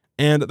furnaces.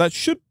 And that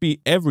should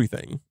be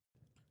everything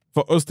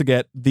for us to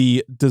get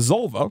the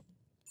dissolver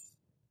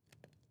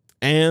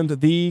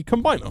and the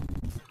combiner.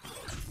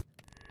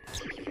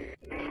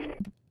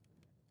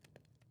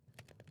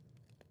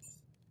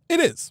 It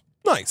is.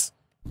 Nice.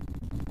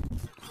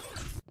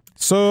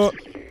 So,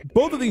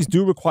 both of these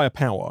do require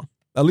power.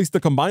 At least the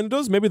combiner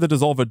does. Maybe the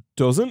dissolver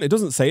doesn't. It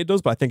doesn't say it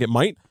does, but I think it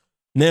might.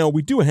 Now,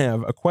 we do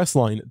have a quest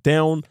line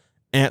down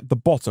at the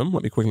bottom.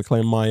 Let me quickly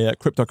claim my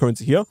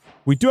cryptocurrency here.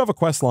 We do have a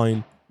quest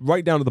line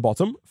right down at the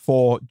bottom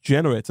for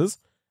generators.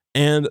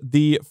 And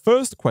the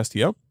first quest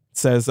here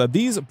says,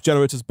 these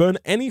generators burn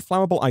any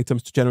flammable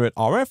items to generate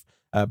RF.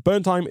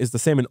 Burn time is the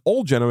same in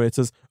all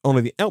generators,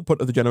 only the output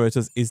of the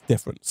generators is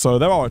different. So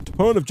there are a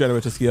ton of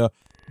generators here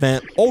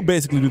that all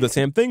basically do the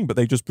same thing, but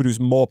they just produce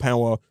more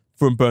power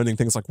from burning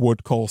things like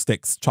wood, coal,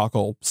 sticks,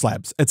 charcoal,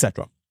 slabs,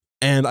 etc.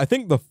 And I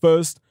think the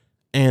first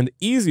and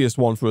easiest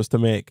one for us to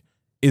make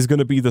is going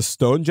to be the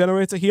stone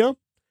generator here.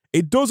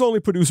 It does only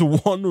produce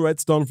 1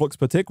 redstone flux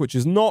per tick, which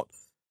is not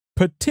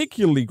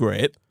particularly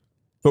great,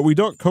 but we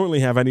don't currently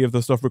have any of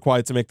the stuff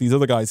required to make these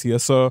other guys here,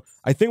 so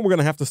I think we're going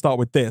to have to start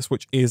with this,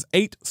 which is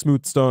 8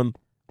 smooth stone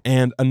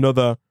and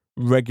another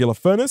regular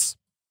furnace.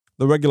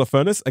 The regular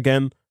furnace,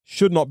 again,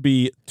 should not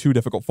be too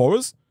difficult for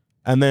us.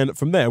 And then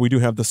from there, we do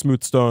have the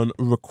smooth stone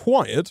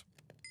required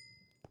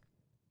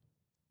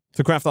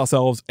to craft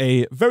ourselves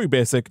a very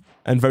basic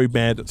and very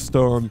bad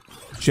stone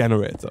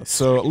generator.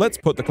 So let's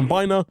put the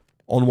combiner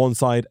on one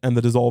side and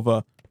the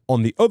dissolver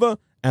on the other,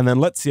 and then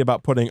let's see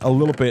about putting a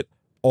little bit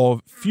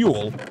of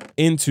fuel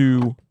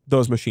into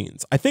those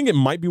machines. I think it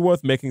might be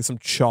worth making some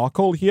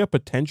charcoal here,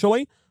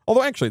 potentially.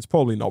 Although, actually, it's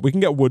probably not. We can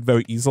get wood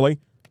very easily.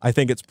 I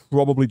think it's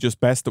probably just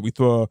best that we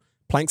throw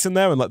planks in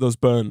there and let those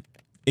burn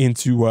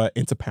into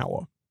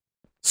power.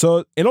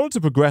 So, in order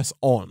to progress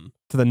on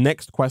to the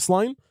next quest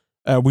line,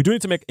 we do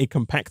need to make a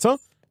compactor,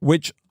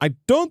 which I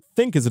don't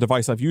think is a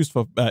device I've used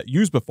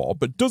before,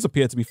 but does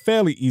appear to be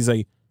fairly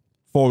easy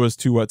for us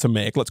to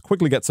make. Let's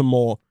quickly get some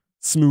more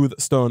smooth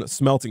stone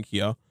smelting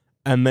here.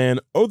 And then,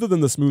 other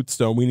than the smooth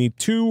stone, we need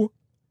 2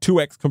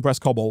 2x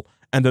compressed cobble,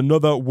 and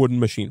another wooden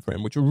machine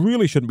frame, which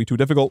really shouldn't be too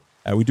difficult.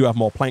 We do have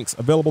more planks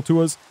available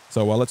to us,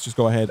 so let's just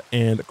go ahead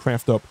and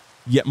craft up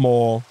yet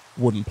more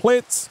wooden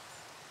plates.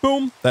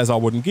 Boom, there's our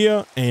wooden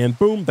gear, and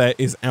boom, there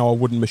is our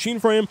wooden machine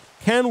frame.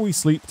 Can we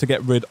sleep to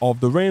get rid of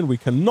the rain? We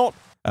cannot.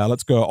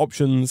 Let's go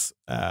options,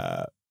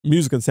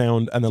 music and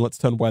sound, and then let's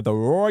turn weather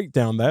right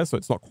down there so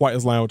it's not quite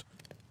as loud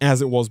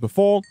as it was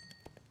before.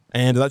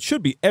 And that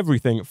should be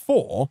everything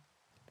for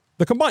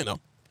the combiner.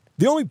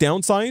 The only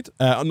downside,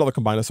 not the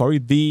combiner, sorry,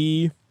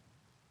 the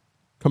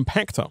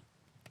compactor.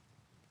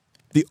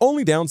 The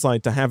only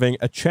downside to having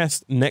a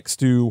chest next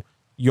to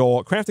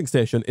your crafting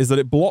station is that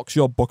it blocks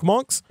your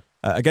bookmarks.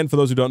 Again, for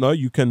those who don't know,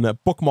 you can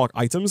bookmark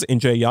items in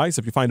JEI, so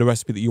if you find a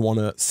recipe that you want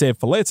to save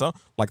for later,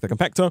 like the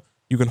compactor,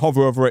 you can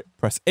hover over it,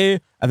 press A,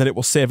 and then it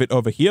will save it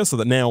over here, so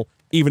that now,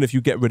 even if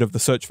you get rid of the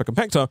search for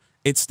compactor,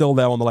 it's still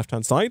there on the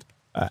left-hand side.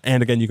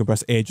 And again, you can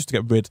press A just to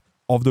get rid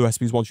of the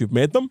recipes once you've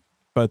made them.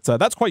 But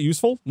that's quite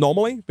useful,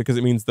 normally, because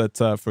it means that,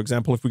 for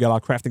example, if we get our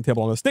crafting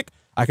table on a stick,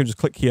 I can just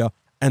click here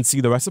and see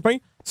the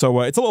recipe.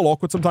 So it's a little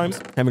awkward sometimes,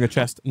 having a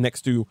chest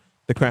next to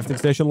the crafting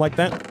station like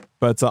that.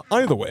 But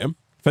either way,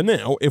 for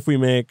now, if we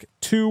make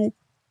 2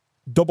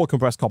 double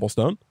compressed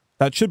cobblestone,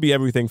 that should be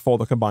everything for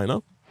the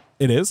combiner.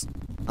 It is.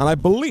 And I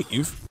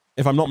believe,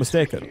 if I'm not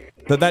mistaken,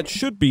 that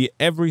should be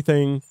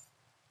everything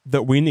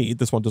that we need.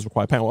 This one does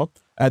require power.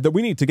 That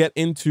we need to get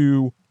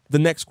into the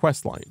next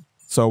quest line.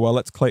 So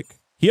let's click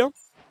here.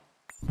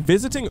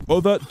 Visiting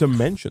other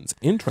dimensions.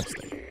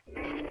 Interesting.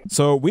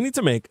 So we need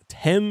to make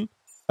 10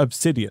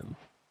 obsidian.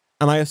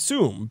 And I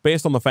assume,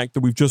 based on the fact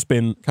that we've just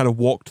been kind of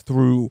walked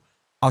through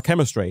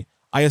alchemistry,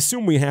 I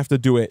assume we have to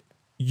do it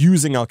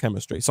using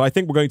alchemistry. So I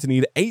think we're going to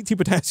need 80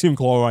 potassium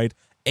chloride,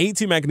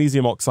 80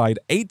 magnesium oxide,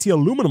 80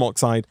 aluminum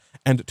oxide,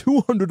 and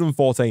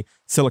 240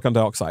 silicon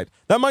dioxide.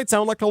 That might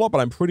sound like a lot,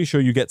 but I'm pretty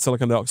sure you get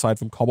silicon dioxide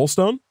from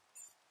cobblestone.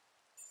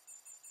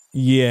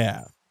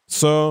 Yeah.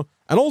 So,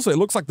 and also it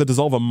looks like the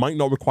dissolver might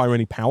not require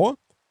any power.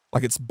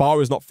 Like its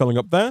bar is not filling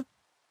up there.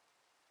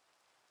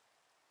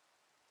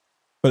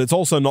 But it's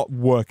also not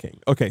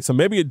working. Okay, so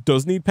maybe it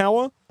does need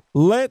power.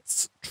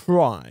 Let's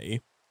try.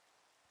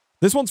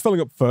 This one's filling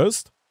up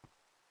first.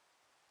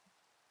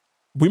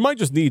 We might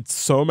just need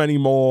so many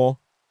more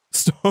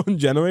stone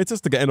generators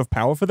to get enough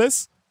power for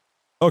this.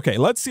 Okay,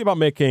 let's see about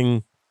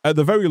making, at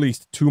the very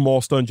least, 2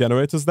 more stone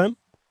generators then.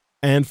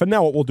 And for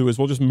now, what we'll do is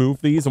we'll just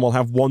move these and we'll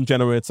have 1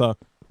 generator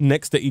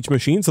next to each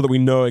machine so that we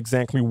know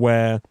exactly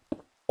where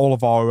all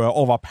of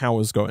our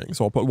power is going.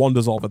 So I'll put 1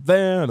 dissolver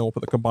there and I'll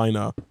put the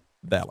combiner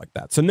there like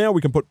that. So now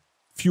we can put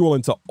fuel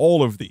into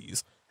all of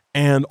these.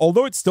 And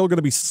although it's still going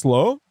to be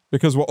slow,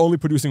 because we're only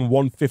producing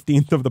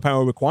 1/15 of the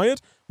power required,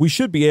 we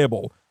should be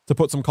able to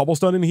put some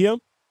cobblestone in here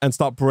and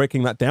start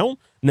breaking that down.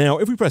 Now,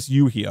 if we press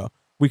U here,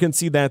 we can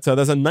see that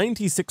there's a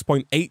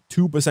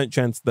 96.82%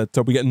 chance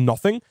that we get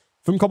nothing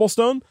from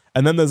cobblestone,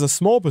 and then there's a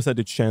small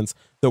percentage chance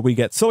that we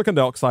get silicon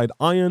dioxide,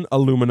 iron,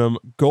 aluminum,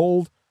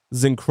 gold,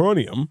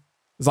 zirconium,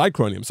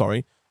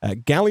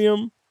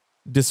 gallium,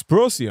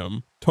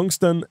 dysprosium,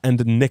 tungsten,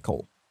 and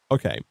nickel.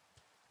 Okay.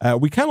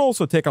 We can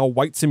also take our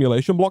white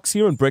simulation blocks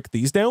here and break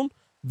these down.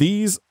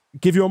 These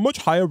give you a much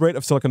higher rate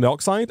of silicon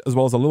dioxide, as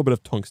well as a little bit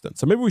of tungsten.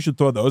 So maybe we should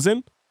throw those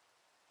in.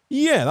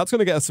 Yeah, that's going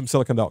to get us some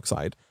silicon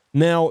dioxide.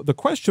 Now, the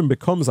question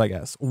becomes, I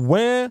guess,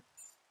 where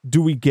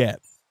do we get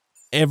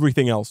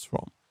everything else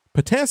from?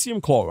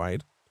 Potassium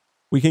chloride,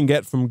 we can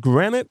get from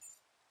granite,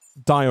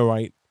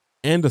 diorite,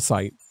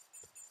 andesite,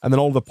 and then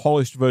all the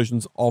polished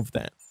versions of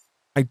that.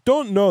 I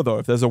don't know, though,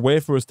 if there's a way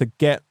for us to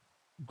get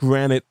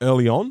granite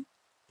early on.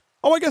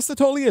 Oh, I guess there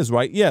totally is,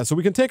 right? Yeah, so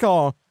we can take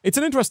our... It's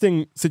an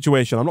interesting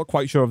situation. I'm not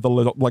quite sure of the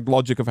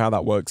logic of how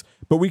that works.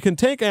 But we can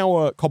take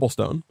our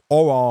cobblestone,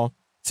 or our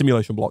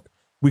simulation block.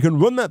 We can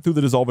run that through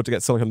the dissolver to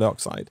get silicon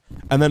dioxide.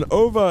 And then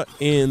over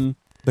in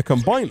the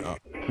combiner,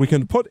 we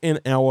can put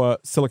in our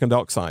silicon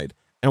dioxide,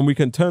 and we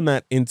can turn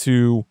that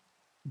into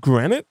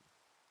granite.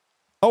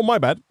 Oh, my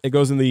bad. It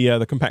goes in the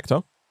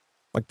compactor,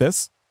 like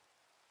this.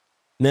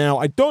 Now,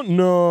 I don't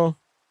know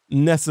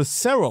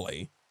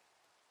necessarily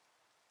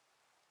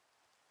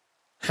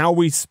how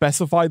we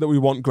specify that we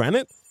want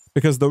granite,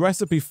 because the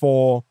recipe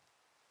for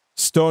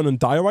stone and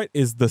diorite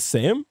is the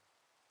same.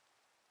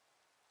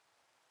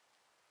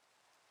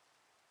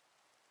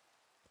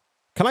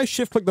 Can I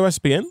shift click the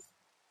recipe in?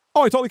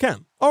 Oh, I totally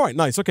can. All right,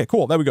 nice. Okay,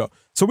 cool. There we go.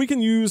 So we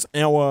can use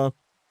our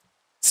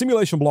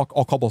simulation block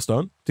or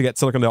cobblestone to get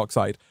silicon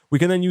dioxide. We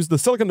can then use the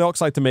silicon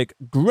dioxide to make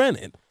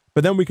granite,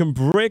 but then we can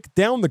break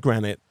down the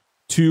granite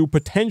to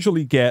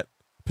potentially get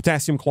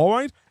potassium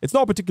chloride. It's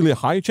not a particularly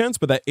high chance,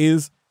 but there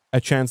is a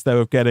chance there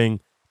of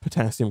getting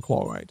potassium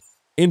chloride.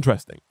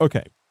 Interesting.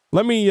 Okay,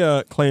 let me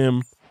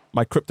claim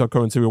my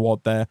cryptocurrency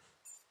reward there.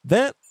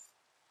 That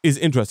is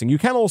interesting. You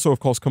can also, of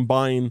course,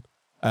 combine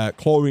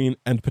chlorine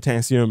and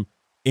potassium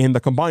in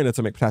the combiner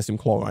to make potassium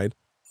chloride.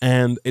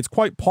 And it's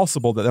quite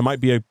possible that there might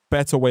be a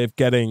better way of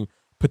getting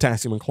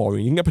potassium and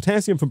chlorine. You can get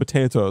potassium from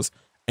potatoes,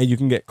 and you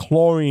can get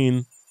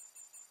chlorine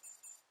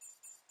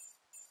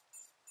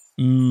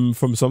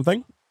from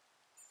something.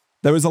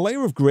 There is a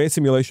layer of gray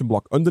simulation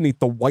block underneath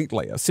the white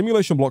layer.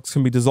 Simulation blocks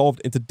can be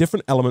dissolved into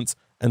different elements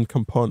and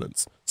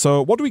components.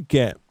 So what do we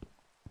get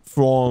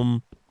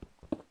from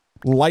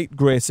light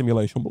gray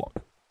simulation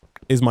block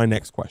is my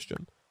next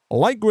question. A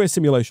light gray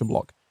simulation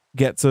block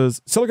gets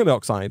us silicon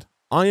dioxide,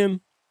 iron,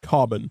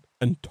 carbon,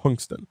 and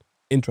tungsten.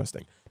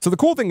 Interesting. So the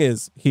cool thing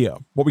is here,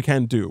 what we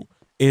can do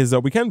is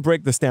we can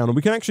break this down and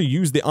we can actually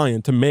use the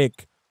iron to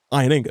make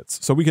iron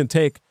ingots. So we can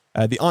take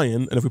the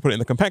iron, and if we put it in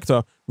the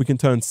compactor, we can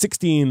turn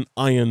 16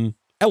 iron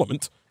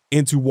element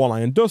into 1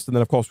 iron dust, and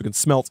then of course we can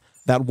smelt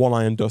that 1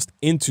 iron dust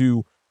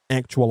into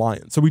actual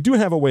iron. So we do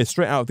have a way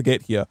straight out of the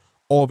gate here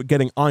of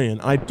getting iron.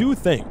 I do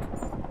think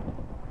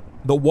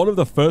that one of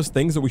the first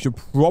things that we should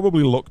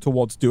probably look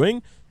towards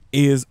doing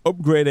is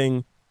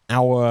upgrading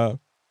our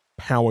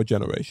power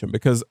generation,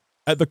 because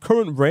at the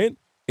current rate,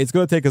 it's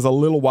going to take us a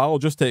little while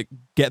just to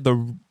get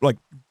the,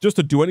 just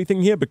to do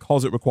anything here,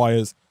 because it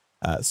requires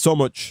so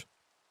much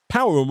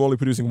power, and we're only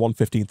producing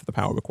 1/15 of the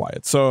power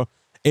required. So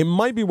it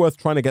might be worth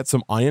trying to get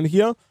some iron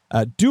here.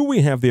 Do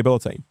we have the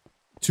ability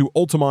to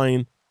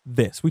ultimine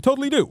this? We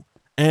totally do.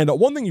 And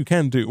one thing you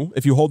can do,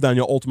 if you hold down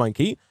your ultimine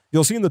key,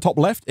 you'll see in the top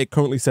left, it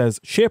currently says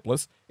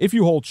shapeless. If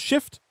you hold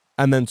shift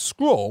and then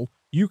scroll,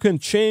 you can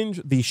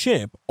change the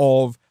shape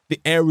of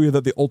the area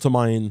that the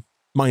ultimine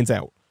mines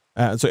out.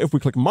 So if we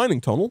click mining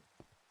tunnel,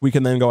 we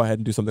can then go ahead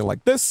and do something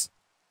like this,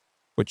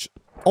 which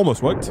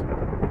almost worked.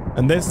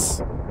 And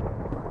this,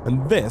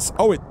 and this.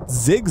 Oh, it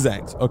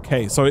zigzags.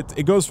 Okay, so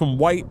it goes from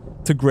white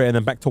to gray and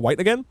then back to white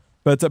again.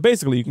 But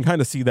basically, you can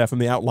kind of see there from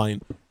the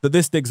outline that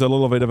this digs a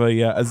little bit of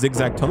a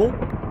zigzag tunnel.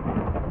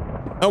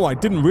 Oh, I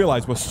didn't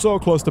realize we're so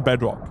close to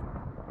bedrock.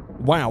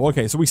 Wow,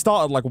 okay, so we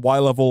started like Y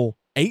level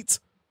 8.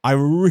 I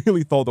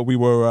really thought that we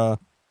were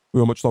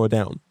much lower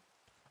down.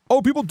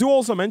 Oh, people do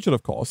also mention,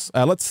 of course,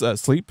 let's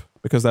sleep,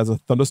 because there's a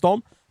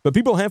thunderstorm. But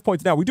people have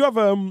pointed out, we do have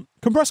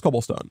compressed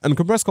cobblestone. And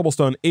compressed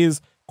cobblestone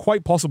is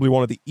quite possibly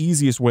one of the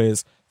easiest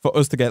ways for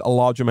us to get a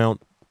large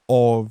amount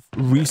of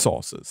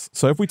resources.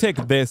 So if we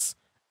take this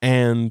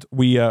and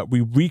we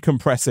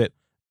recompress it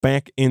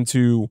back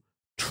into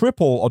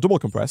triple or double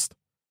compressed,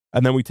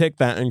 and then we take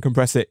that and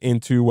compress it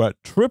into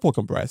triple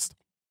compressed.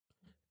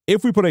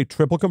 If we put a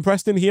triple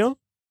compressed in here,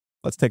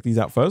 let's take these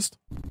out first.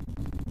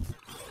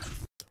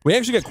 We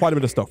actually get quite a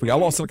bit of stuff. We got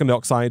a lot of silicon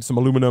dioxide, some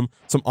aluminum,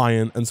 some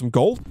iron, and some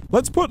gold.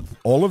 Let's put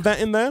all of that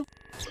in there.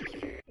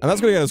 And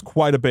that's going to get us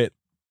quite a bit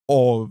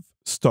of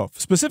stuff,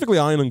 specifically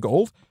iron and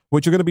gold,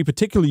 which are going to be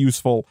particularly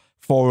useful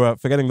for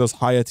getting those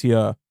higher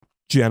tier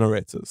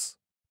generators.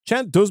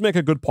 Chat does make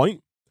a good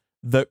point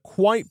that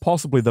quite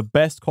possibly the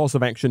best course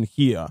of action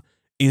here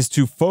is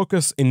to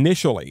focus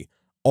initially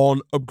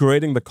on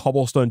upgrading the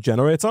cobblestone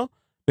generator,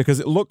 because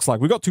it looks like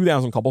we've got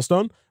 2,000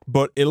 cobblestone,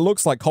 but it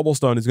looks like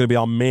cobblestone is going to be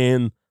our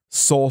main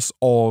source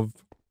of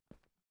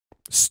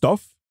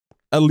stuff,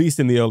 at least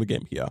in the early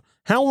game here.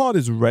 How hard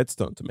is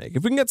redstone to make?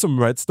 If we can get some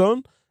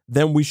redstone,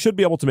 then we should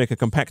be able to make a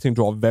compacting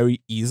draw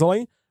very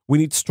easily. We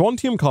need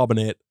strontium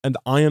carbonate and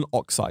iron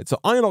oxide. So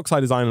iron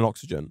oxide is iron and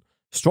oxygen.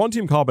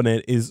 Strontium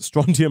carbonate is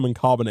strontium and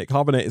carbonate.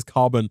 Carbonate is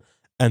carbon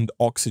and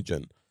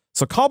oxygen.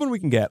 So carbon we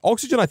can get.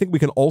 Oxygen I think we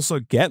can also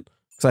get,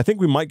 because I think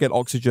we might get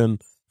oxygen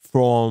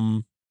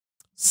from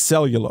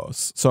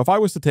cellulose. So if I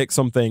was to take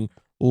something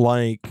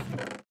like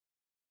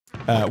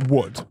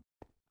wood,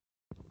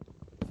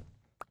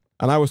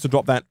 and I was to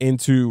drop that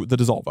into the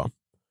dissolver,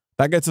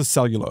 that gets us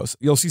cellulose.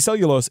 You'll see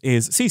cellulose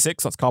is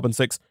C6, that's carbon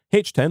 6,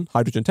 H10,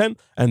 hydrogen 10,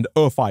 and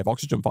O5,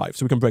 oxygen 5.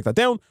 So we can break that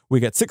down. We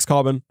get 6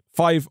 carbon,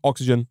 5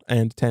 oxygen,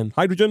 and 10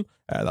 hydrogen.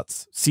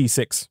 That's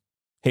C6,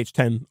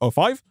 H10,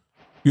 O5.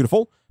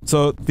 Beautiful.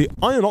 So the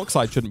iron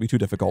oxide shouldn't be too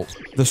difficult.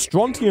 The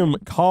strontium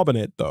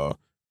carbonate, though,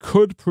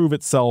 could prove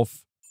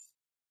itself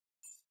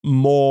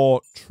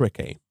more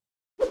tricky.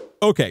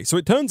 Okay, so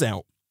it turns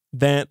out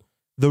that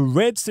the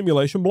red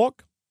simulation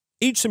block,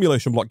 each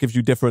simulation block gives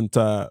you different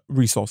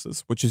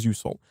resources, which is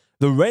useful.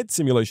 The red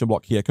simulation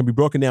block here can be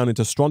broken down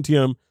into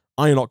strontium,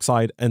 iron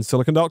oxide, and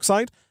silicon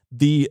dioxide.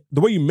 The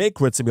way you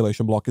make red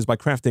simulation block is by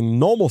crafting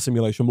normal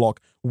simulation block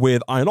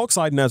with iron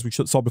oxide, and as we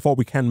saw before,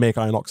 we can make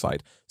iron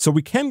oxide. So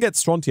we can get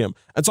strontium,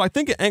 and so I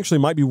think it actually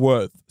might be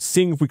worth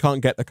seeing if we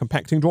can't get a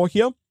compacting draw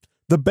here.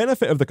 The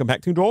benefit of the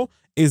compacting draw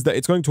is that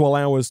it's going to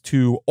allow us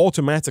to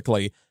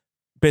automatically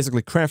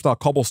basically craft our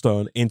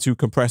cobblestone into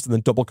compressed and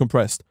then double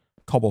compressed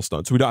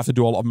cobblestone. So we don't have to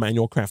do a lot of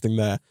manual crafting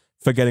there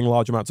for getting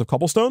large amounts of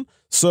cobblestone.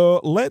 So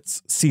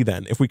let's see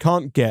then if we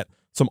can't get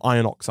some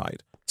iron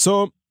oxide.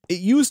 So it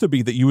used to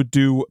be that you would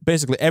do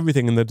basically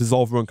everything in the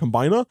dissolver and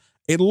combiner.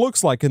 It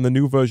looks like in the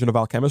new version of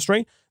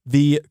alchemistry,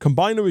 the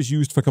combiner is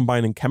used for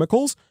combining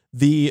chemicals.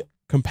 The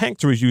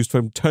compactor is used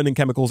for turning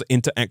chemicals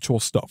into actual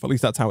stuff. At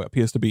least that's how it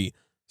appears to be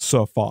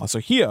so far. So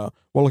here,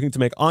 we're looking to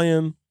make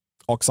iron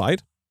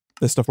oxide,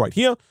 this stuff right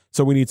here.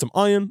 So we need some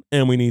iron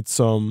and we need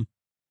some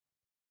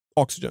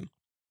oxygen.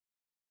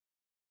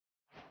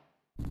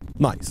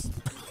 Nice.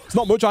 It's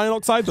not much iron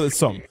oxide, but there's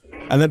some.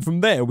 And then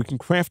from there, we can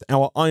craft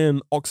our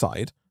iron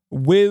oxide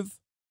with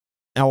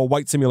our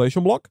white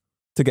simulation block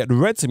to get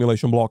red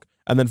simulation block.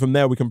 And then from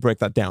there, we can break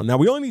that down. Now,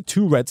 we only need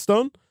 2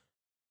 redstone.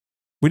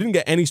 We didn't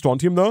get any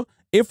strontium though.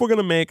 If we're going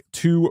to make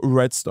 2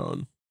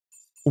 redstone,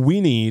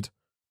 we need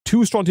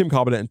 2 strontium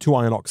carbonate and 2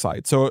 iron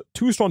oxide. So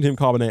 2 strontium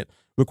carbonate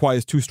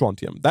requires 2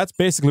 strontium. That's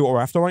basically what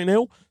we're after right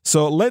now.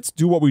 So let's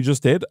do what we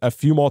just did a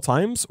few more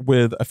times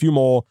with a few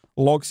more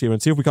logs here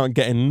and see if we can't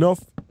get enough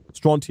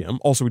strontium.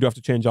 Also, we do have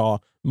to change our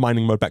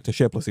mining mode back to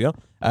shapeless here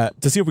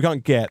to see if we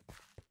can't get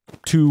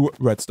 2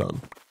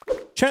 redstone.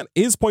 Chat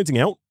is pointing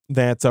out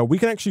that we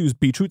can actually use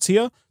beetroots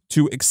here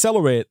to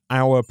accelerate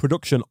our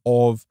production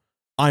of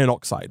iron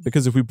oxide,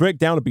 because if we break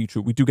down a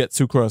beetroot, we do get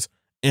sucrose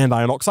and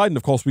iron oxide, and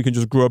of course we can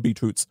just grow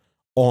beetroots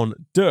on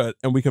dirt,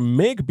 and we can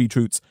make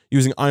beetroots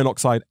using iron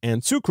oxide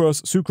and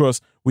sucrose.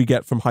 Sucrose we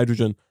get from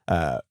hydrogen,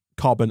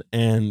 carbon,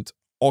 and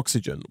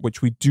oxygen,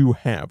 which we do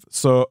have.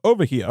 So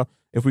over here,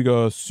 if we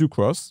go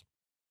sucrose,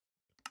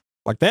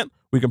 like that,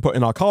 we can put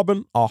in our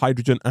carbon, our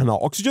hydrogen, and our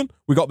oxygen.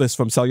 We got this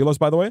from cellulose,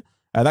 by the way.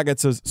 That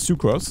gets us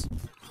sucrose.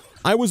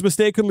 I was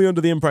mistakenly under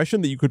the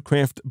impression that you could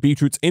craft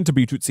beetroots into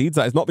beetroot seeds.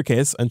 That is not the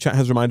case, and chat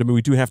has reminded me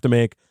we do have to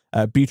make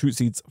beetroot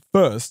seeds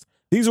first.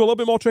 These are a little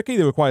bit more tricky.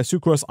 They require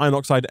sucrose, iron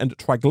oxide, and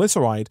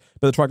triglyceride,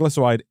 but the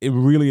triglyceride, it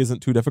really isn't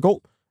too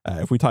difficult.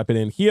 If we type it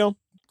in here,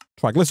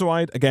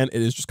 triglyceride, again,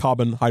 it is just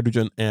carbon,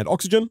 hydrogen, and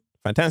oxygen.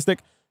 Fantastic.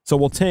 So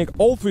we'll take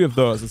all 3 of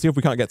those and see if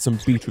we can't get some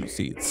beetroot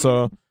seeds.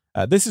 So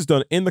this is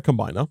done in the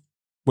combiner,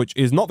 which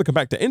is not the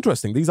compactor.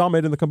 Interesting. These are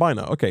made in the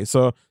combiner. Okay,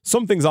 so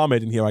some things are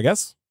made in here, I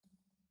guess.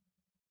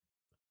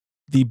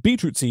 The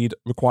beetroot seed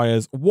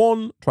requires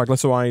 1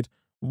 triglyceride,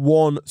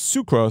 1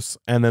 sucrose,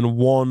 and then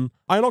 1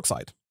 iron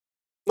oxide.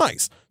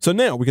 Nice. So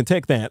now we can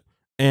take that,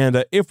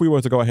 and if we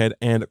were to go ahead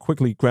and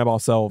quickly grab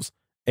ourselves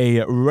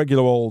a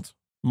regular old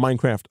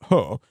Minecraft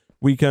hoe,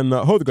 we can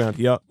hoe the ground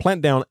here,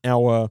 plant down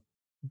our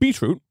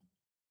beetroot,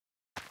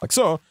 like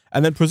so,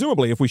 and then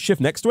presumably if we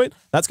shift next to it,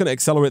 that's going to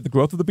accelerate the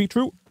growth of the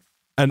beetroot.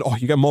 And oh,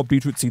 you get more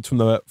beetroot seeds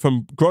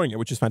from growing it,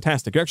 which is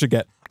fantastic. You actually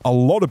get a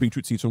lot of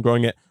beetroot seeds from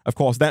growing it. Of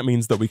course, that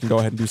means that we can go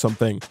ahead and do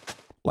something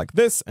like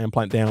this and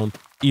plant down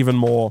even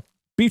more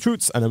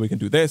beetroots, and then we can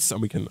do this,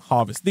 and we can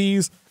harvest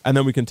these, and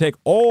then we can take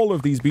all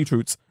of these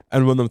beetroots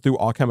and run them through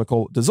our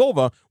chemical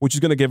dissolver, which is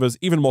going to give us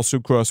even more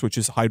sucrose, which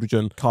is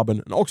hydrogen,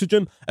 carbon, and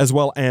oxygen, as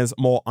well as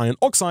more iron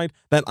oxide.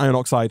 That iron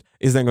oxide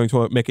is then going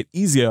to make it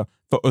easier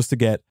for us to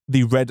get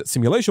the red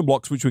simulation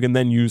blocks, which we can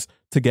then use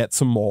to get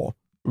some more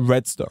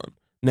redstone.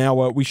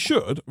 Now, we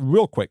should,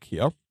 real quick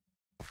here,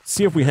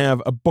 see if we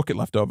have a bucket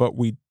left over.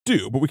 We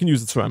do, but we can use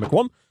the ceramic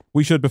one.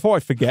 We should, before I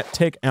forget,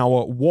 take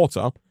our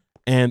water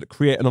and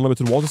create an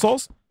unlimited water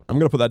source. I'm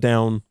going to put that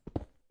down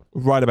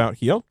right about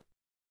here.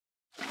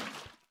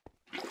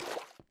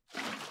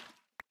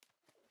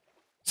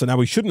 So now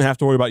we shouldn't have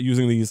to worry about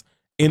using these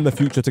in the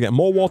future to get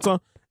more water,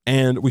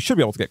 and we should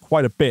be able to get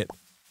quite a bit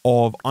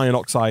of iron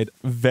oxide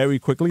very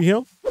quickly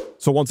here.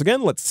 So once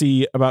again, let's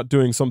see about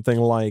doing something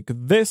like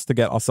this to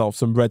get ourselves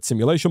some red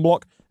simulation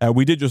block.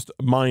 We did just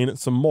mine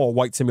some more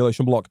white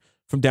simulation block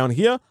from down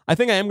here. I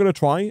think I am going to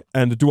try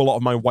and do a lot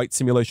of my white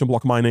simulation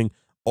block mining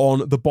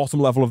on the bottom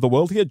level of the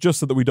world here, just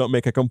so that we don't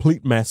make a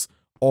complete mess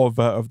of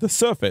the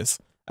surface.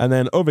 And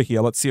then over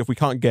here, let's see if we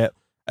can't get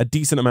a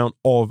decent amount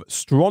of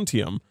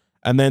strontium.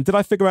 And then did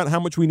I figure out how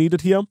much we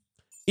needed here?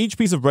 Each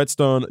piece of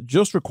redstone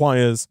just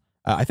requires,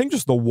 I think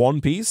just the 1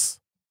 piece.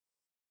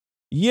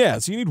 Yeah,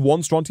 so you need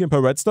 1 strontium per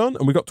redstone,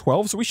 and we got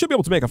 12, so we should be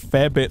able to make a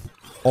fair bit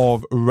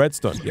of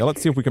redstone here.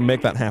 Let's see if we can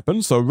make that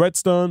happen. So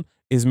redstone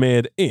is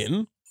made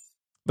in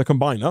the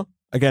combiner.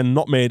 Again,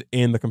 not made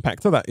in the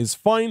compactor. That is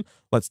fine.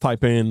 Let's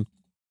type in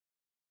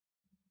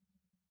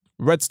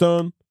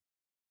redstone,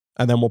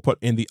 and then we'll put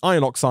in the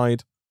iron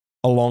oxide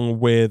along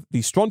with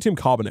the strontium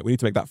carbonate. We need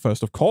to make that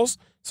first, of course.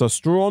 So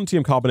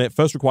strontium carbonate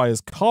first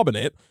requires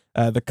carbonate.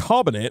 The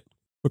carbonate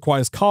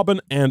requires carbon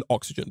and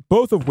oxygen,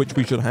 both of which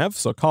we should have.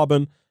 So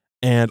carbon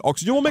and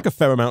oxygen. We'll make a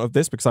fair amount of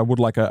this because I would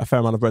like a fair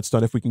amount of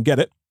redstone if we can get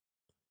it.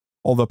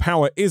 Although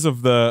power is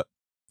of the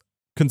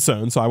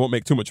concern, so I won't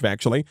make too much of it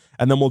actually.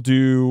 And then we'll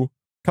do...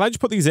 Can I just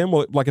put these in?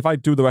 Will it, like if I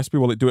do the recipe,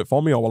 will it do it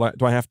for me? Or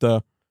do I have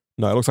to...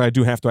 No, it looks like I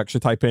do have to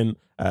actually type in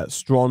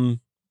strontium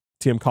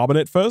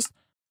carbonate first.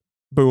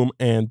 Boom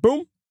and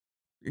boom.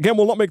 Again,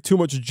 we'll not make too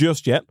much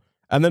just yet.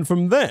 And then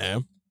from there,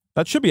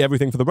 that should be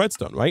everything for the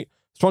redstone, right?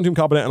 Strontium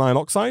carbonate and iron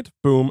oxide.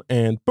 Boom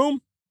and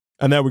boom.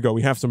 And there we go.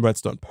 We have some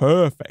redstone.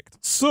 Perfect.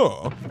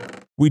 So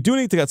we do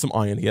need to get some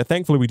iron here.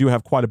 Thankfully, we do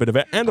have quite a bit of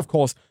it. And of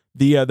course,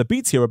 the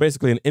beets here are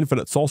basically an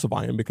infinite source of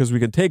iron because we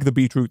can take the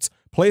beetroots,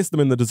 place them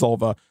in the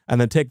dissolver, and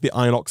then take the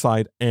iron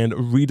oxide and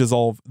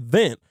redissolve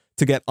that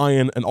to get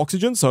iron and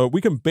oxygen. So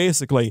we can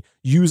basically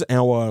use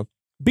our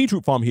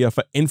beetroot farm here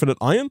for infinite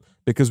iron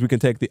because we can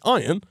take the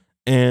iron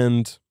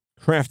and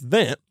craft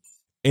that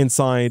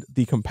inside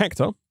the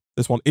compactor.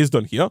 This one is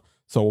done here.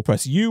 So we'll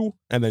press U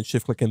and then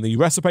shift click in the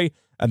recipe,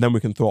 and then we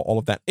can throw all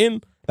of that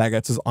in. That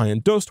gets us iron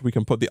dust. We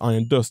can put the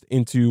iron dust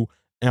into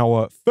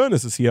our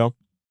furnaces here.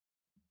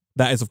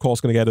 That is, of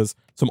course, going to get us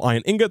some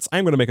iron ingots.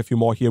 I'm going to make a few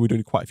more here. We do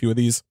need quite a few of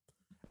these.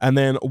 And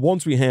then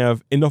once we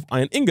have enough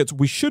iron ingots,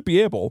 we should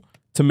be able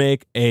to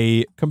make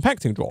a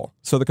compacting drawer.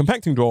 So the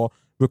compacting drawer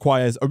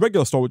requires a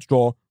regular storage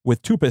drawer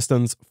with 2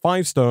 pistons,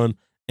 5 stone,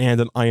 and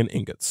an iron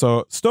ingot.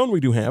 So stone we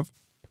do have.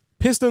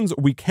 Pistons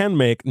we can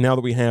make now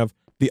that we have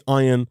the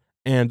iron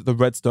and the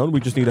redstone.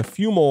 We just need a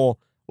few more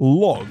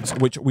logs,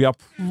 which we are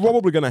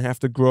probably going to have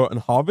to grow and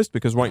harvest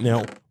because right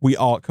now we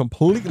are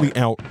completely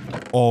out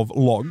of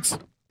logs.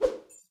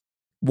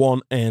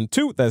 1 and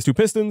 2. There's 2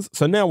 pistons.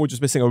 So now we're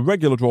just missing a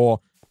regular drawer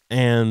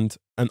and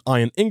an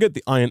iron ingot.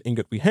 The iron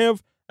ingot we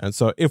have. And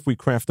so if we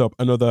craft up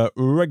another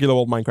regular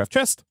old Minecraft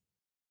chest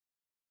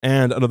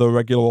and another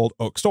regular old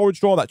oak storage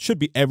drawer, that should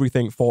be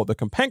everything for the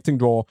compacting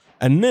drawer.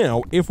 And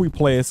now if we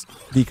place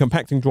the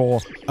compacting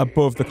drawer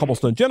above the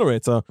cobblestone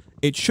generator,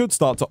 it should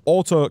start to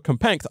auto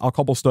compact our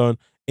cobblestone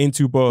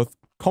into both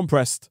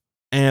compressed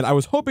and I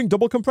was hoping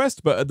double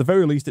compressed, but at the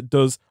very least it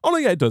does. Oh no,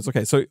 yeah, it does.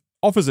 Okay, so it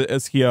offers it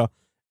as here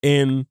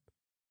in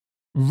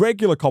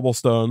regular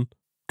cobblestone,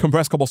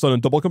 compressed cobblestone,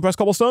 and double compressed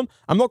cobblestone.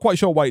 I'm not quite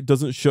sure why it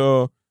doesn't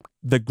show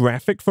the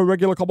graphic for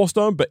regular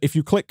cobblestone, but if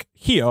you click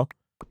here,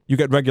 you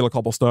get regular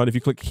cobblestone. If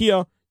you click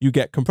here, you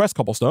get compressed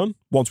cobblestone,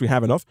 once we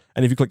have enough.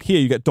 And if you click here,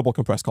 you get double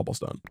compressed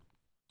cobblestone,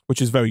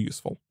 which is very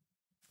useful.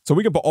 So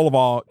we can put all of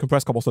our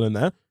compressed cobblestone in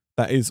there.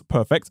 That is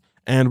perfect.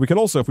 And we can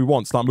also, if we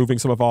want, start moving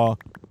some of our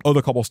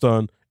other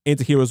cobblestone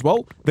into here as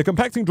well. The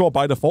compacting drawer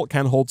by default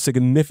can hold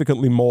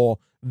significantly more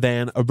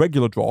than a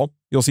regular drawer.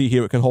 You'll see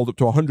here it can hold up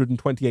to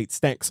 128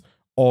 stacks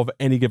of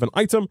any given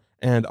item,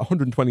 and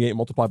 128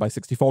 multiplied by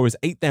 64 is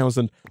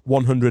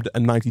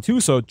 8,192.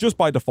 So just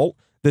by default,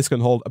 this can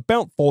hold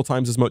about 4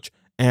 times as much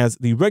as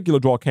the regular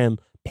drawer can,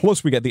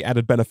 plus we get the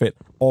added benefit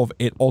of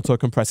it auto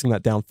compressing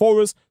that down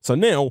for us. So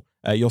now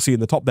you'll see in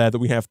the top there that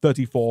we have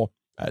 34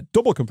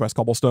 double compressed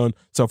cobblestone.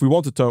 So if we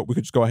wanted to, we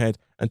could just go ahead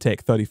and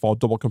take 34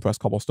 double compressed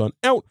cobblestone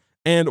out,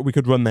 and we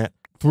could run that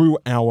through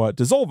our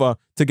dissolver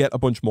to get a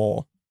bunch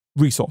more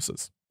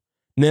resources.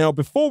 Now,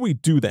 before we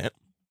do that,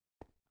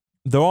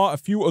 there are a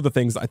few other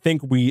things I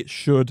think we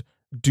should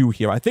do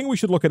here. I think we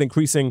should look at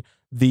increasing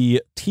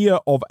the tier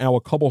of our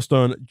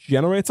cobblestone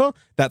generator.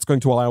 That's going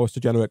to allow us to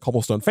generate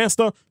cobblestone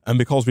faster, and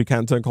because we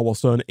can turn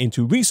cobblestone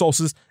into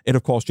resources, it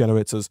of course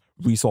generates us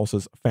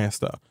resources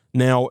faster.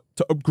 Now,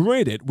 to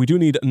upgrade it, we do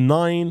need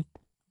 9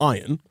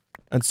 iron,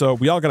 and so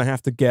we are going to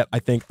have to get, I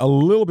think, a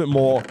little bit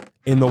more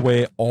in the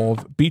way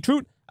of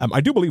beetroot. I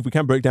do believe we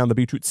can break down the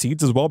beetroot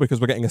seeds as well because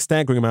we're getting a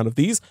staggering amount of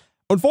these.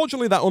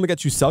 Unfortunately, that only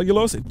gets you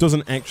cellulose. It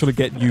doesn't actually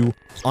get you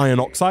iron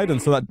oxide,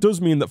 and so that does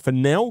mean that for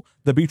now,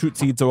 the beetroot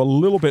seeds are a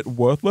little bit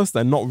worthless.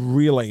 They're not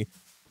really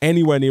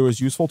anywhere near as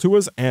useful to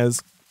us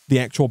as the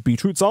actual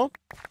beetroots are.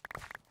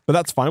 But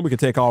that's fine. We can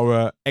take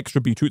our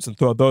extra beetroots and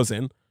throw those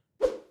in.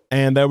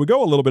 And there we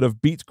go, a little bit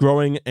of beet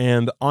growing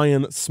and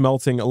iron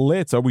smelting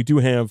later. We do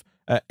have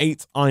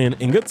 8 iron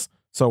ingots.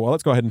 So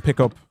let's go ahead and pick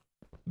up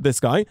this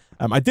guy.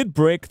 I did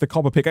break the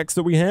copper pickaxe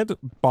that we had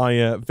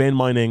by vein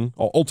mining,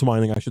 or altar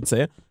mining, I should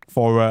say,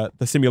 for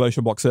the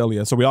simulation blocks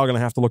earlier. So we are going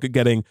to have to look at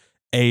getting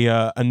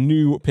a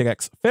new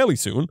pickaxe fairly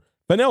soon.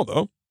 For now,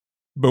 though,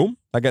 boom,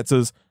 that gets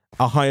us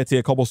a higher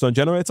tier cobblestone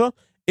generator.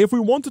 If we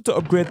wanted to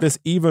upgrade this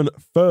even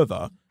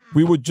further,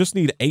 we would just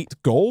need 8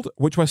 gold,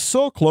 which we're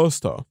so close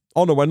to.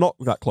 Oh no, we're not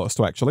that close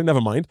to, actually.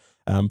 Never mind.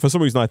 For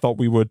some reason, I thought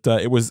we would.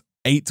 It was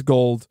 8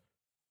 gold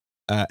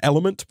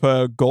element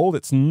per gold.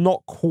 It's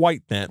not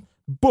quite that.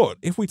 But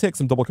if we take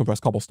some double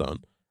compressed cobblestone,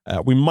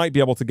 we might be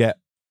able to get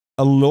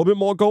a little bit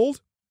more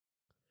gold.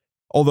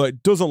 Although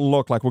it doesn't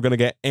look like we're going to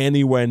get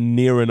anywhere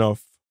near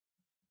enough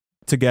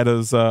to get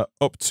us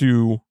up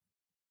to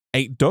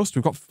 8 dust.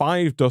 We've got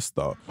 5 dust,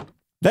 though.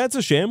 That's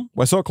a shame.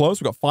 We're so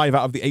close. We've got 5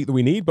 out of the 8 that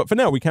we need. But for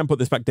now, we can put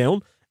this back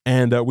down.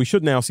 And we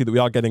should now see that we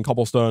are getting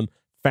cobblestone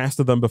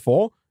faster than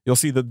before. You'll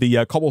see that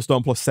the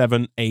cobblestone plus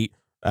 7, 8,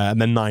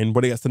 and then 9.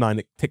 When it gets to 9,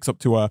 it ticks up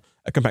to a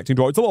compacting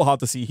drawer. It's a little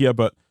hard to see here,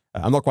 but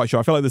I'm not quite sure.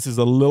 I feel like this is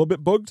a little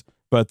bit bugged,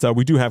 but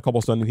we do have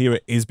cobblestone in here.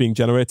 It is being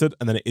generated,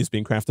 and then it is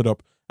being crafted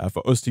up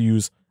for us to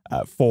use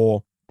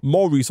for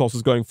more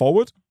resources going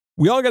forward.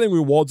 We are getting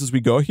rewards as we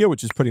go here,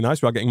 which is pretty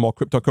nice. We are getting more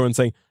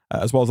cryptocurrency,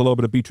 as well as a little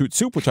bit of beetroot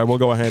soup, which I will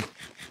go ahead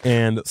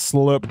and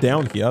slurp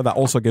down here. That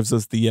also gives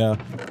us the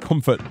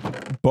comfort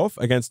buff.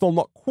 Again, still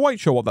not quite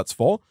sure what that's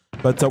for,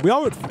 but we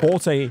are at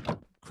 40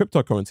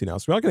 cryptocurrency now,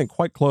 so we are getting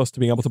quite close to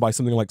being able to buy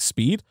something like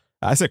speed.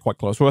 I say quite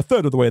close. We're a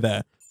third of the way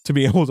there to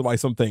be able to buy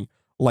something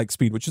like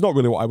speed, which is not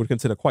really what I would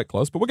consider quite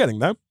close, but we're getting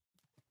there.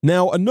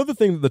 Now, another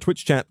thing that the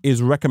Twitch chat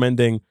is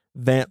recommending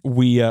that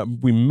we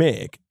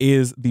make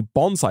is the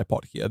bonsai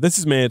pot here. This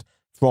is made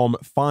from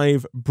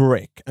 5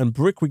 brick, and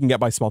brick we can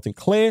get by smelting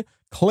clay.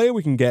 Clay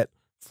we can get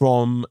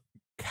from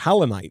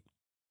kaolinite.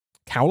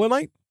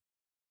 Kaolinite?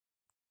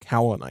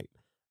 Kaolinite.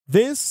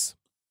 This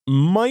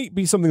might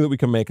be something that we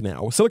can make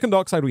now. Silicon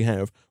dioxide we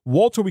have,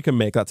 water we can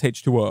make, that's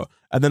H2O,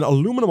 and then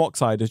aluminum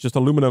oxide is just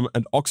aluminum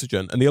and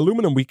oxygen, and the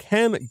aluminum we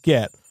can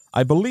get,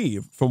 I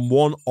believe, from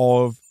one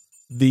of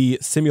the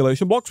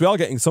simulation blocks. We are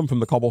getting some from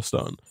the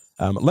cobblestone.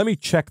 Let me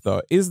check,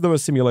 though. Is there a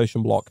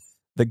simulation block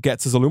that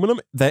gets us aluminum?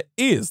 There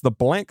is, the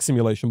black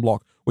simulation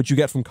block, which you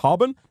get from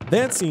carbon.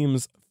 That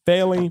seems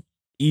fairly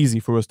easy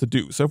for us to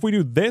do. So if we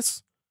do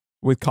this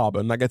with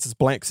carbon, that gets us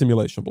black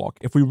simulation block.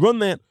 If we run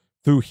that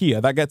through here,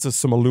 that gets us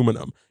some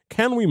aluminum.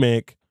 Can we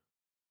make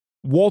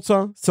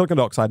water, silicon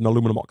dioxide, and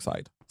aluminum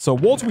oxide. So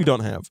water we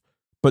don't have,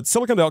 but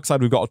silicon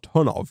dioxide we've got a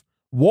ton of.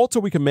 Water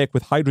we can make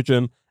with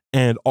hydrogen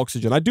and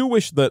oxygen. I do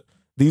wish that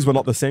these were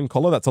not the same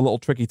color. That's a little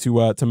tricky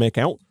to make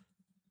out.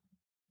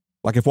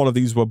 Like if one of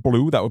these were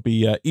blue, that would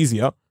be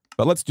easier.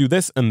 But let's do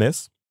this and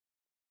this.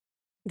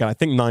 Again, I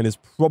think 9 is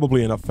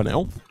probably enough for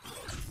now.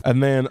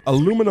 And then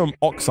aluminum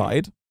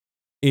oxide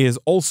is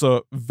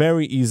also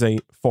very easy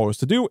for us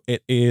to do.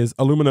 It is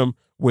aluminum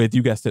with,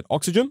 you guessed it,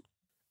 oxygen.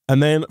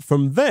 And then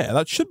from there,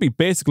 that should be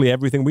basically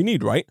everything we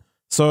need, right?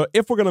 So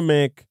if we're going to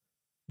make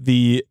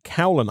the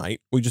kaolinite,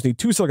 we just need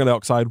 2 silicon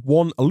dioxide,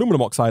 1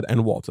 aluminum oxide,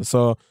 and water.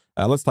 So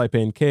let's type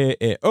in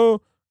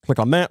KAO, click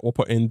on that. We'll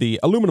put in the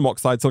aluminum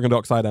oxide, silicon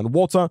dioxide, and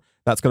water.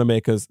 That's going to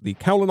make us the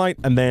kaolinite.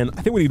 And then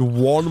I think we need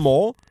 1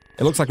 more.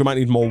 It looks like we might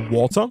need more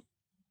water.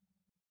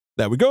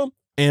 There we go.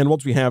 And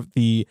once we have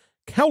the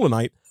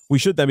kaolinite, we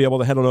should then be able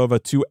to head on over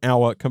to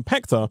our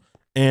compactor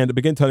and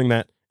begin turning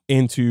that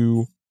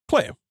into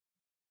clay.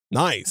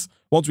 Nice.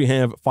 Once we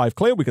have 5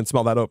 clay, we can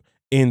smelt that up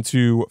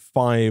into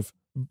 5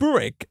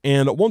 brick.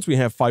 And once we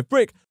have 5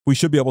 brick, we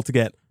should be able to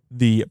get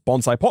the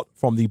bonsai pot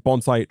from the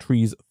Bonsai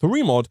Trees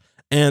 3 mod.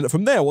 And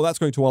from there, what that's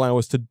going to allow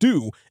us to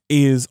do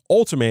is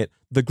automate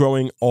the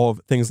growing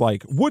of things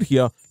like wood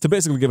here to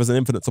basically give us an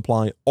infinite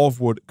supply of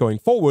wood going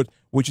forward,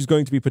 which is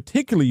going to be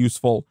particularly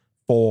useful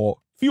for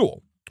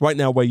fuel. Right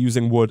now, we're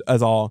using wood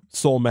as our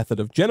sole method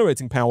of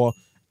generating power.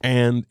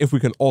 And if we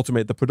can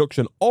automate the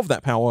production of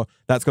that power,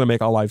 that's going to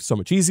make our lives so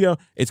much easier.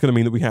 It's going to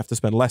mean that we have to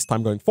spend less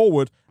time going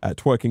forward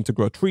working to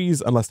grow trees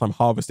and less time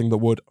harvesting the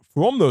wood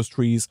from those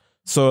trees.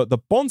 So the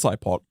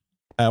bonsai pot,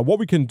 what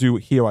we can do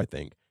here, I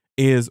think,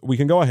 is we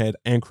can go ahead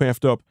and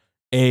craft up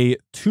a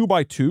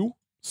 2x2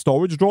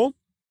 storage drawer.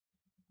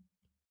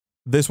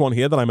 This one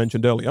here that I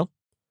mentioned earlier.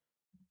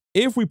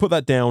 If we put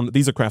that down,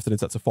 these are crafted in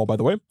sets of 4, by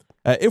the way.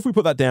 If we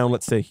put that down,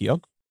 let's say here,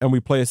 and we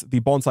place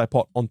the bonsai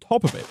pot on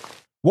top of it,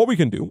 what we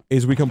can do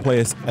is we can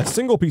place a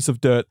single piece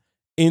of dirt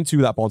into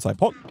that bonsai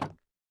pot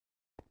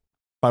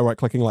by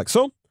right-clicking like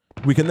so.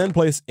 We can then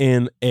place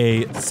in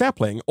a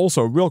sapling.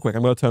 Also, real quick,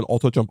 I'm going to turn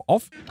auto jump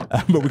off,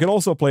 but we can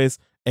also place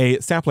a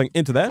sapling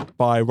into there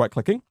by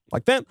right-clicking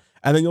like that.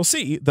 And then you'll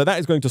see that that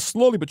is going to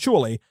slowly but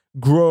surely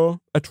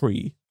grow a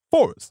tree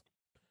for us.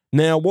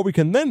 Now, what we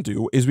can then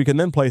do is we can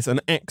then place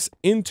an X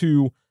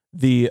into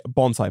the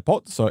bonsai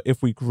pot. So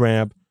if we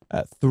grab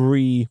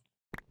 3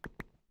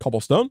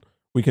 cobblestone,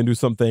 we can do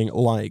something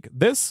like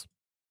this.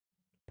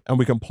 And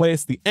we can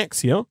place the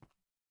X here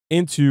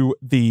into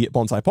the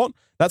bonsai pot.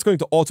 That's going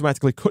to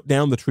automatically cut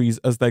down the trees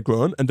as they're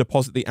grown and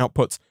deposit the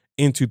outputs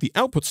into the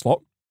output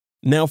slot.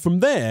 Now, from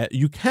there,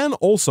 you can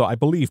also, I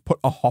believe, put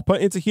a hopper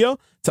into here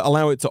to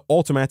allow it to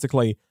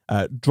automatically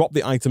drop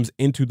the items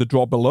into the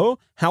drawer below.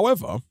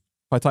 However,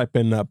 if I type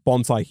in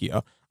bonsai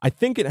here, I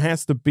think it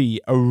has to be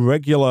a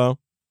regular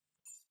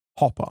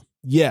hopper.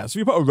 Yeah, so if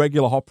you put a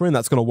regular hopper in,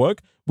 that's going to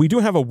work. We do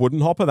have a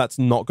wooden hopper that's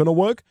not going to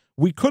work.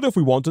 We could, if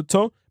we wanted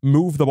to,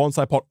 move the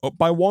bonsai pot up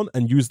by 1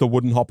 and use the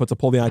wooden hopper to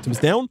pull the items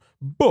down.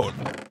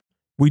 But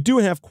we do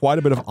have quite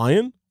a bit of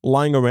iron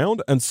lying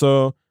around, and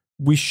so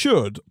we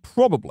should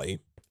probably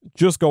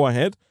just go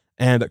ahead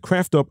and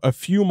craft up a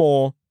few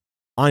more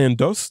iron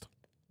dust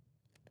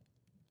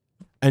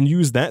and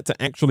use that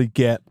to actually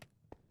get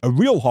a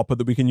real hopper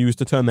that we can use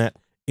to turn that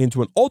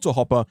into an auto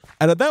hopper.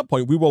 And at that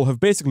point, we will have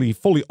basically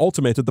fully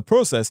automated the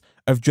process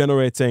of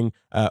generating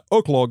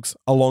oak logs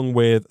along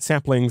with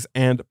saplings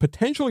and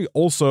potentially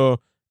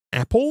also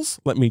apples.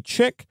 Let me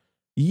check.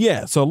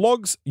 Yeah, so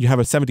logs, you have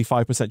a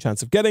 75%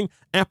 chance of getting.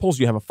 Apples,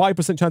 you have a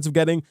 5% chance of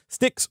getting.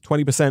 Sticks,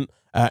 20%.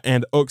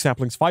 And oak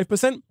saplings,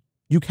 5%.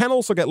 You can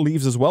also get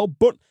leaves as well,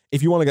 but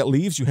if you want to get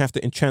leaves, you have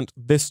to enchant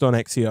this stone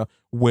X here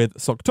with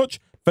Silk Touch.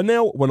 For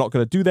now, we're not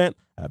going to do that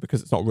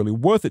because it's not really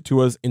worth it to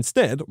us.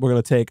 Instead, we're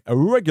going to take a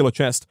regular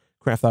chest,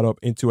 craft that up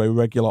into a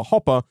regular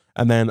hopper,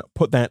 and then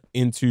put that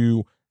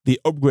into the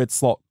upgrade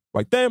slot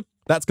right there.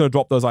 That's going to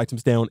drop those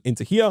items down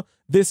into here.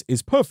 This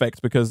is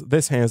perfect because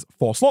this has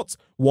 4 slots,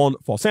 1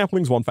 for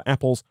saplings, 1 for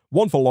apples,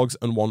 1 for logs,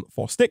 and 1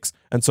 for sticks.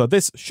 And so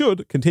this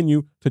should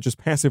continue to just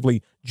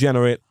passively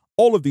generate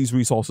all of these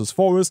resources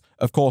for us.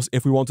 Of course,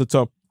 if we wanted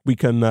to, we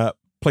can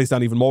place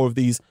down even more of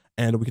these,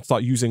 and we can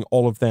start using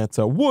all of that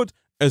wood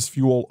as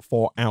fuel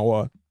for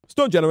our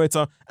stone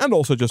generator, and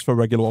also just for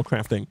regular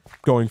crafting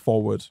going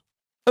forward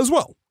as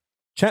well.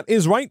 Chat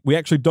is right. We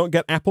actually don't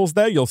get apples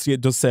there. You'll see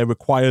it does say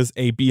requires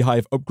a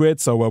beehive upgrade,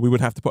 so we would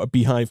have to put a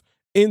beehive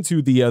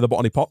into the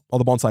botany pot, or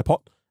the bonsai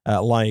pot,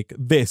 like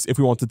this, if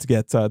we wanted to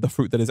get the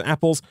fruit that is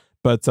apples.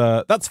 But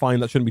that's fine.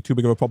 That shouldn't be too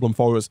big of a problem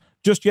for us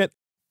just yet.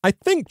 I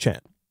think,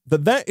 chat,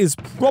 that is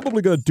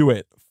probably going to do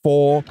it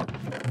for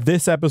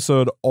this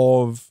episode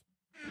of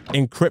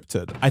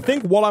Encrypted. I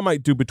think what I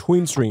might do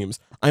between streams,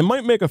 I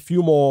might make a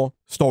few more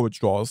storage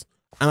drawers,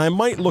 and I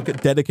might look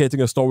at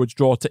dedicating a storage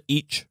drawer to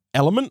each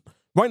element.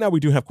 Right now, we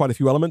do have quite a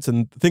few elements,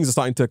 and things are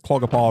starting to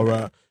clog up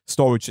our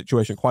storage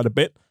situation quite a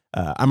bit.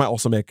 I might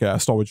also make a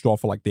storage drawer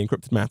for like the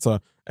encrypted matter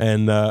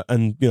and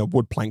you know,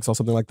 wood planks or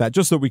something like that,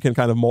 just so we can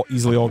kind of more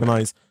easily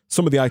organize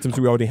some of the items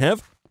we already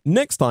have.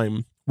 Next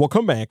time, we'll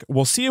come back,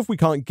 we'll see if we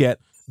can't get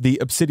the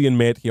obsidian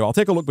made here. I'll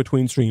take a look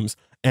between streams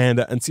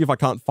and see if I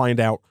can't find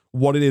out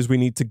what it is we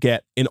need to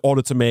get in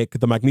order to make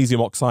the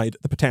magnesium oxide,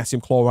 the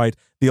potassium chloride,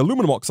 the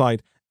aluminum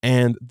oxide,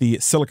 and the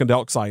silicon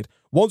dioxide.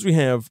 Once we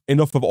have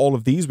enough of all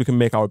of these, we can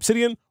make our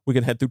obsidian, we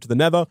can head through to the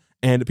nether,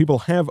 and people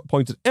have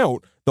pointed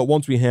out that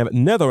once we have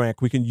netherrack,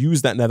 we can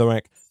use that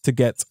netherrack to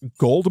get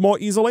gold more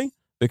easily,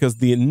 because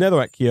the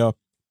netherrack here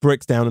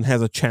breaks down and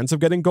has a chance of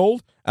getting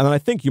gold. And then I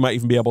think you might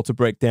even be able to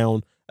break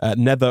down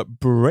nether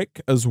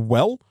brick as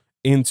well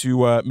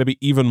into maybe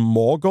even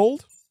more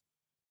gold.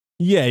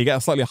 Yeah, you get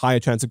a slightly higher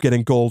chance of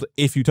getting gold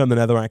if you turn the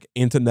netherrack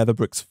into nether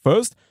bricks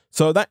first.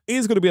 So that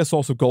is going to be a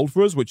source of gold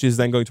for us, which is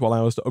then going to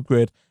allow us to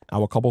upgrade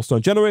our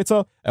cobblestone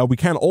generator. We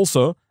can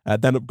also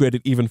then upgrade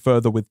it even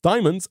further with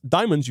diamonds.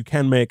 Diamonds you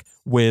can make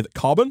with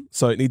carbon.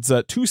 So it needs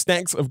 2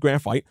 stacks of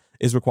graphite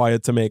is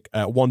required to make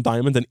 1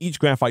 diamond, and each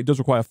graphite does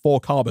require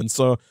 4 carbon.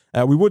 So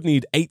we would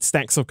need 8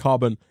 stacks of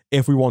carbon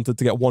if we wanted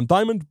to get 1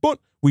 diamond, but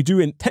we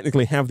do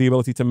technically have the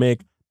ability to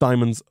make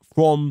diamonds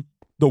from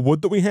the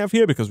wood that we have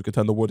here, because we could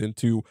turn the wood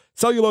into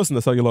cellulose and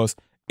the cellulose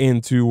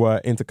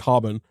into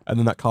carbon, and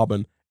then that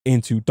carbon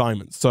into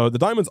diamonds. So the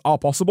diamonds are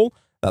possible.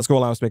 That's going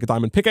to allow us to make a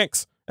diamond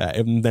pickaxe.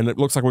 And then it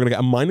looks like we're going to get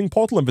a mining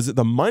portal and visit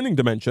the mining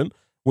dimension,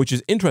 which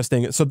is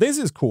interesting. So this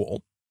is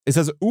cool. It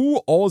says,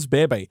 ooh, Oz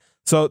baby.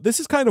 So this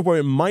is kind of where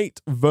it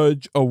might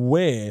verge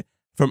away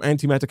from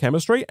antimatter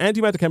chemistry.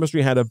 Antimatter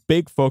chemistry had a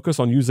big focus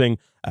on using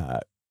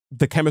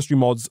the chemistry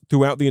mods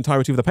throughout the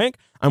entirety of the pack.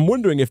 I'm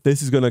wondering if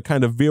this is going to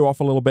kind of veer off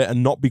a little bit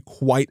and not be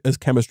quite as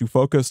chemistry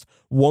focused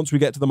once we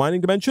get to the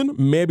mining dimension.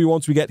 Maybe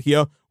once we get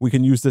here, we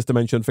can use this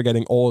dimension for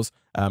getting ores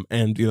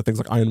and things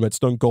like iron,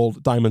 redstone,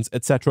 gold, diamonds,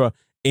 etc.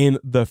 in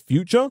the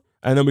future.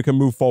 And then we can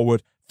move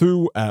forward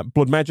through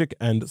blood magic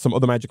and some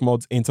other magic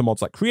mods into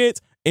mods like create,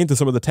 into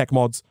some of the tech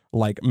mods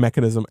like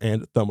mechanism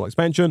and thermal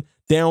expansion,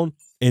 down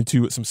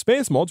into some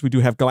space mods. We do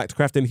have galactic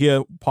craft in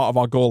here. Part of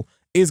our goal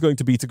is going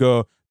to be to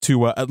go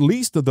to at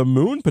least the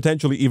moon,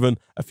 potentially even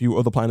a few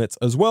other planets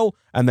as well.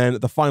 And then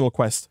the final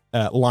quest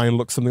line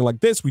looks something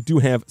like this. We do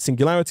have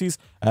singularities.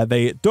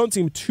 They don't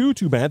seem too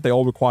bad. They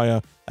all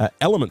require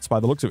elements by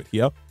the looks of it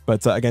here.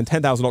 But again,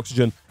 10,000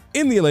 oxygen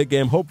in the late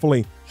game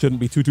hopefully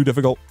shouldn't be too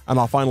difficult. And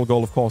our final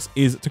goal, of course,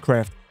 is to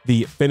craft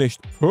the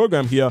finished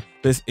program here.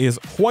 This is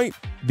quite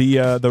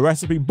the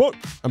recipe, but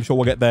I'm sure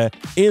we'll get there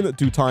in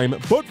due time.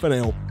 But for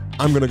now,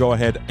 I'm going to go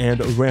ahead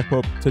and wrap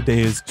up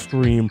today's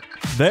stream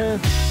there.